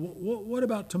 What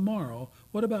about tomorrow?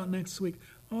 What about next week?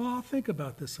 Oh, I'll think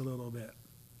about this a little bit.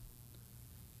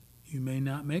 You may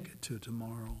not make it to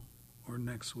tomorrow or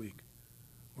next week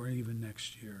or even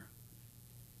next year.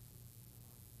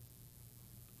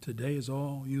 Today is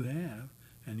all you have,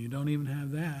 and you don't even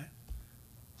have that.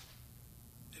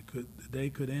 The day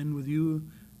could end with you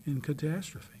in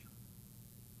catastrophe.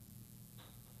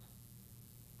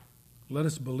 Let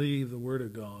us believe the Word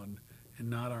of God and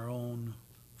not our own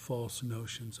false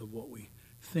notions of what we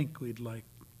think we'd like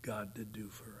God to do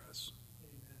for us.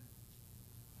 Amen.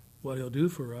 What He'll do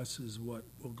for us is what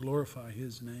will glorify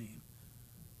His name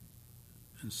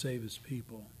and save His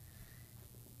people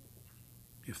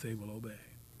if they will obey.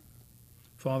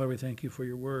 Father, we thank you for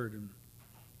your word and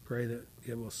pray that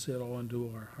it will sit all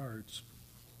into our hearts.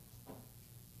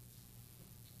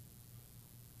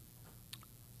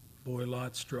 Boy,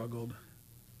 Lot struggled.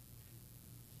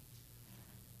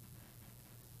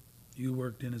 You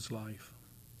worked in his life.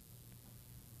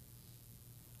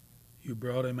 You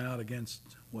brought him out against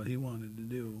what he wanted to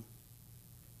do.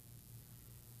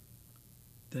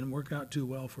 Didn't work out too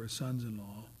well for his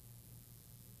sons-in-law.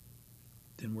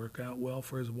 Didn't work out well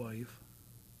for his wife.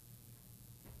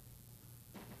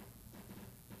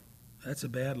 That's a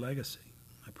bad legacy.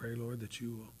 I pray, Lord, that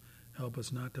you will help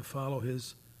us not to follow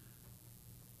his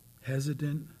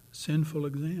hesitant, sinful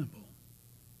example.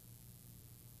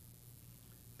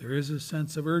 There is a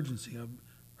sense of urgency, of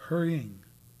hurrying.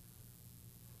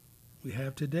 We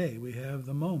have today. We have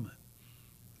the moment.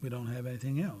 We don't have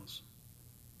anything else.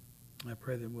 I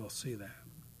pray that we'll see that.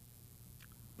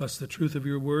 Bless the truth of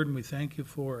your word, and we thank you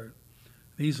for it.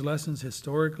 These lessons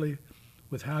historically,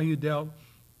 with how you dealt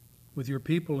with your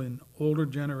people in older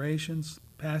generations,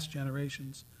 past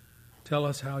generations, tell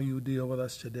us how you deal with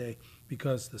us today,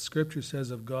 because the scripture says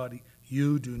of God,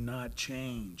 you do not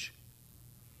change.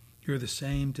 You're the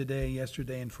same today,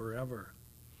 yesterday, and forever.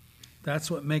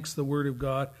 That's what makes the Word of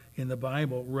God in the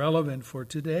Bible relevant for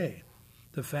today.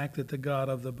 The fact that the God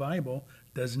of the Bible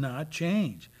does not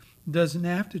change. Doesn't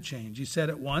have to change. He said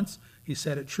it once. He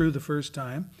said it true the first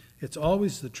time. It's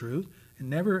always the truth. It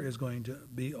never is going to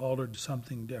be altered to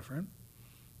something different.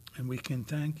 And we can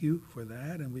thank you for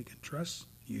that, and we can trust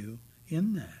you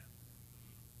in that.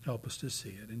 Help us to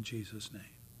see it in Jesus' name.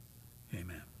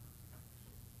 Amen.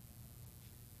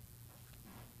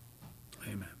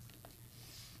 Amen.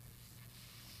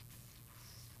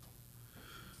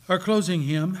 Our closing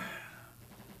hymn,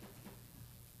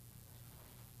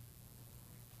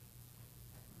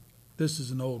 this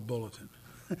is an old bulletin.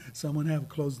 Someone have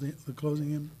the closing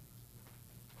hymn?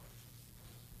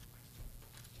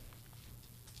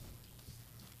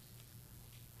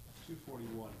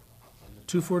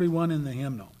 $241 in the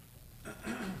hymnal.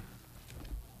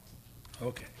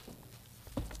 Okay.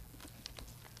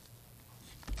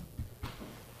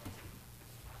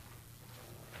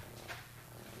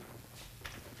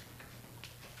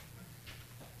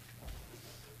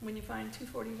 When you find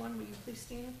 241, will you please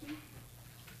stand with me?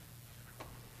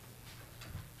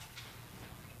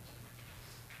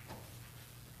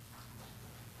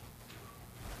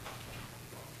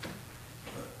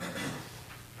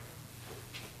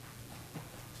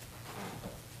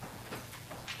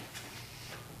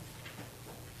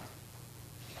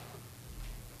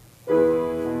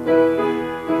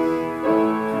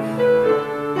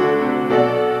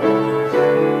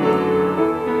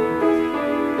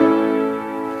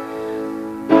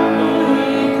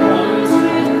 Come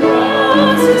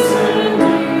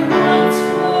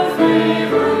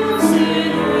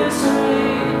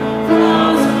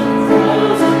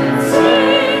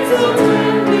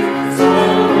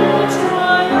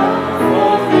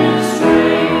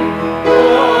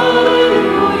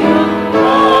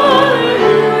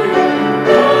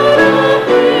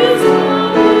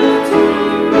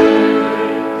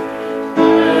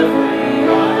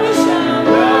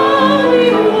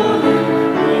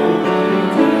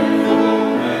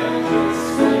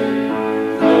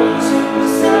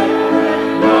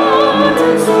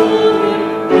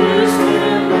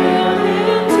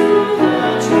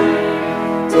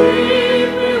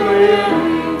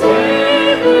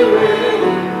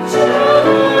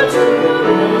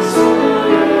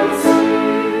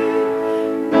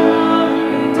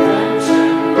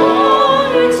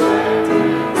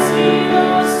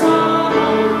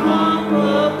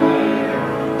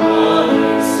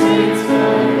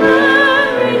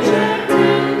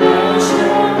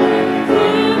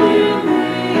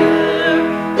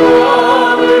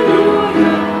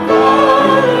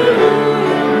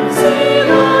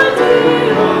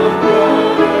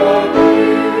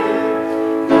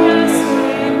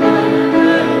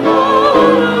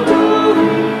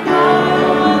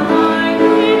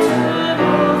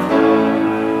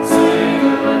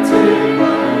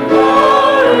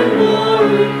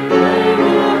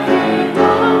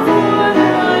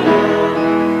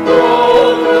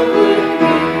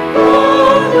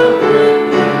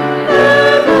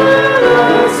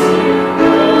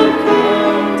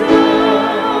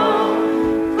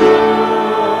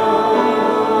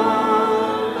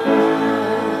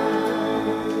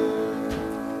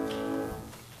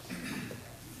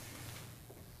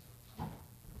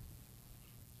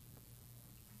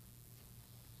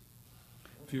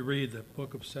If you read the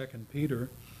book of 2 Peter,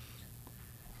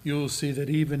 you'll see that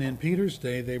even in Peter's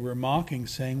day they were mocking,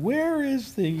 saying, where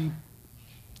is the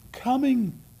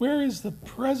coming, where is the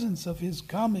presence of his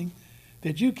coming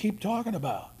that you keep talking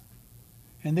about?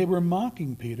 And they were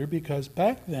mocking Peter because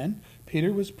back then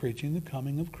Peter was preaching the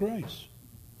coming of Christ.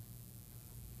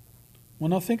 Well,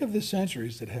 now think of the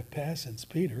centuries that have passed since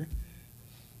Peter.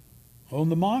 Oh,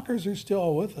 the mockers are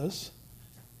still with us.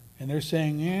 And they're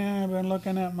saying, yeah, I've been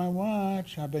looking at my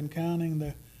watch. I've been counting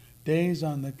the days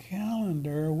on the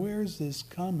calendar. Where's this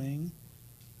coming?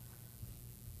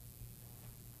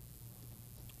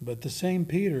 But the same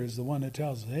Peter is the one that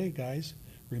tells us, hey, guys,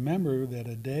 remember that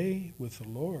a day with the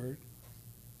Lord,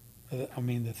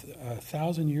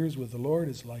 1,000 years with the Lord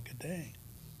is like a day.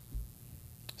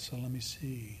 So let me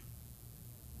see.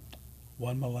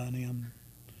 1 millennium,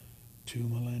 2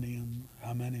 millennium,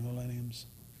 how many millenniums?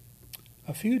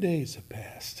 A few days have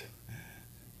passed.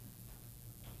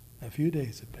 A few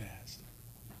days have passed.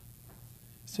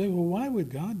 Say, well, why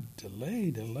would God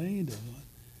delay?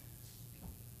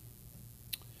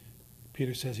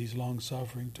 Peter says he's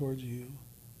long-suffering towards you,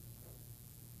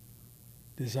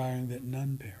 desiring that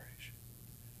none perish,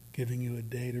 giving you a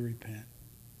day to repent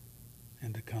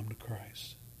and to come to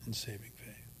Christ in saving faith.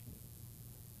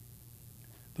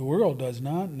 The world does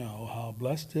not know how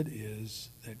blessed it is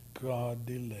that God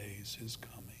delays his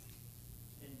coming.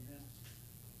 Amen.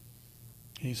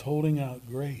 He's holding out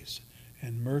grace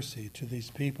and mercy to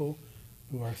these people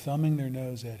who are thumbing their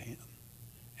nose at him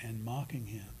and mocking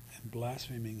him and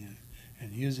blaspheming him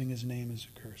and using his name as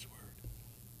a curse word,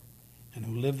 and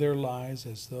who live their lives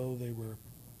as though they were,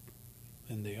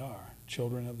 and they are,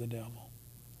 children of the devil.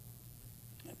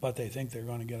 But they think they're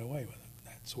going to get away with it.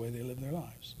 That's the way they live their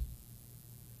lives.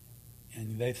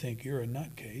 And they think you're a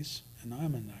nutcase, and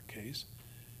I'm a nutcase,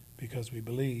 because we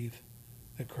believe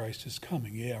that Christ is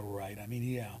coming. Yeah, right. I mean,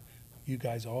 yeah. You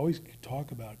guys always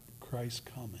talk about Christ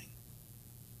coming.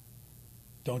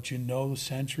 Don't you know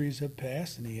centuries have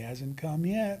passed and he hasn't come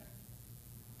yet?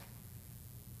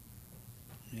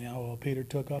 Yeah, well, Peter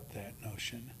took up that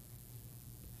notion.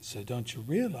 So don't you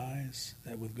realize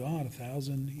that with God,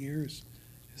 1,000 years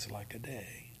is like a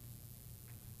day?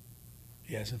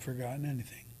 He hasn't forgotten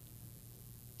anything.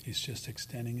 He's just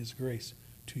extending his grace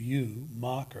to you,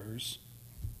 mockers,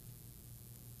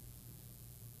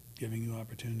 giving you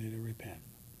opportunity to repent.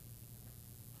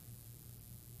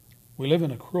 We live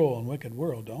in a cruel and wicked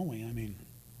world, don't we? I mean,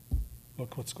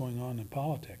 look what's going on in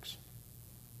politics.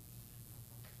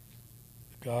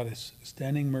 God is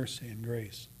extending mercy and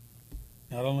grace,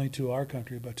 not only to our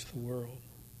country, but to the world.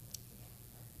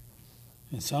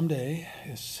 And someday,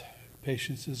 his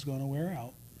patience is going to wear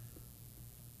out.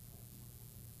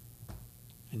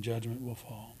 And judgment will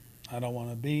fall. I don't want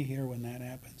to be here when that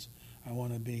happens. I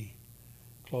want to be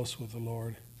close with the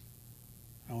Lord.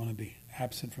 I want to be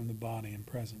absent from the body and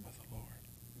present with the Lord.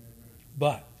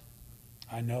 But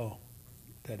I know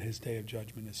that his day of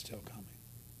judgment is still coming.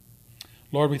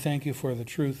 Lord, we thank you for the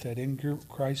truth that in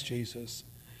Christ Jesus,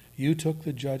 you took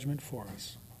the judgment for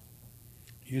us.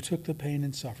 You took the pain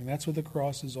and suffering. That's what the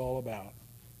cross is all about.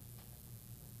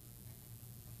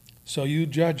 So you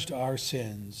judged our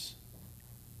sins.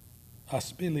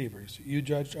 Us believers, you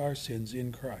judged our sins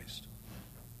in Christ.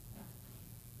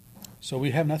 So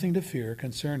we have nothing to fear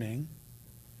concerning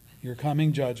your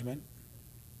coming judgment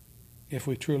if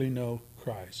we truly know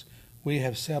Christ. We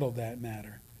have settled that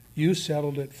matter. You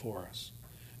settled it for us.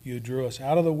 You drew us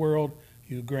out of the world.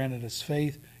 You granted us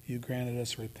faith. You granted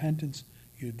us repentance.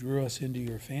 You drew us into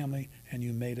your family, and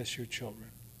you made us your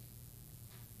children.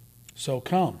 So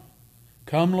come.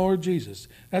 Come, Lord Jesus.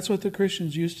 That's what the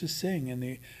Christians used to sing in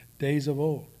the days of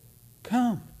old.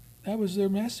 Come. That was their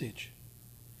message.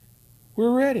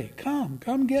 We're ready. Come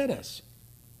get us.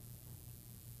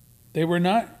 They were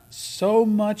not so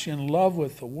much in love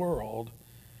with the world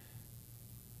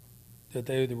that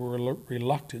they were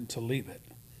reluctant to leave it.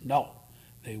 No,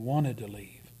 they wanted to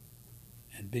leave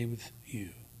and be with you.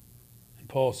 And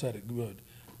Paul said it good,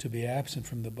 to be absent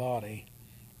from the body,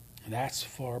 that's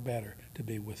far better to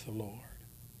be with the Lord.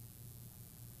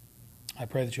 I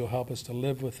pray that you'll help us to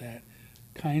live with that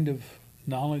kind of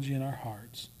knowledge in our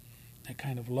hearts, that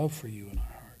kind of love for you in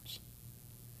our hearts.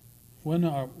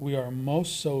 When we are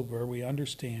most sober, we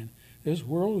understand this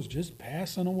world is just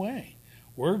passing away.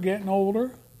 We're getting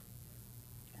older.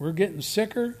 We're getting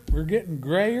sicker. We're getting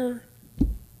grayer.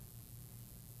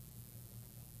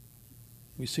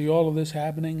 We see all of this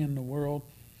happening in the world,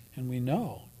 and we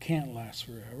know it can't last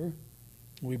forever.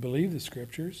 We believe the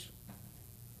Scriptures.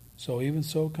 So even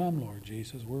so, come, Lord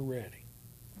Jesus, we're ready.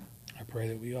 I pray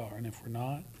that we are. And if we're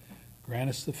not,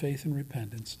 grant us the faith and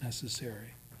repentance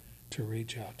necessary to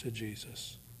reach out to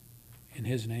Jesus. In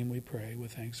his name we pray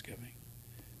with thanksgiving.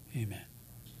 Amen.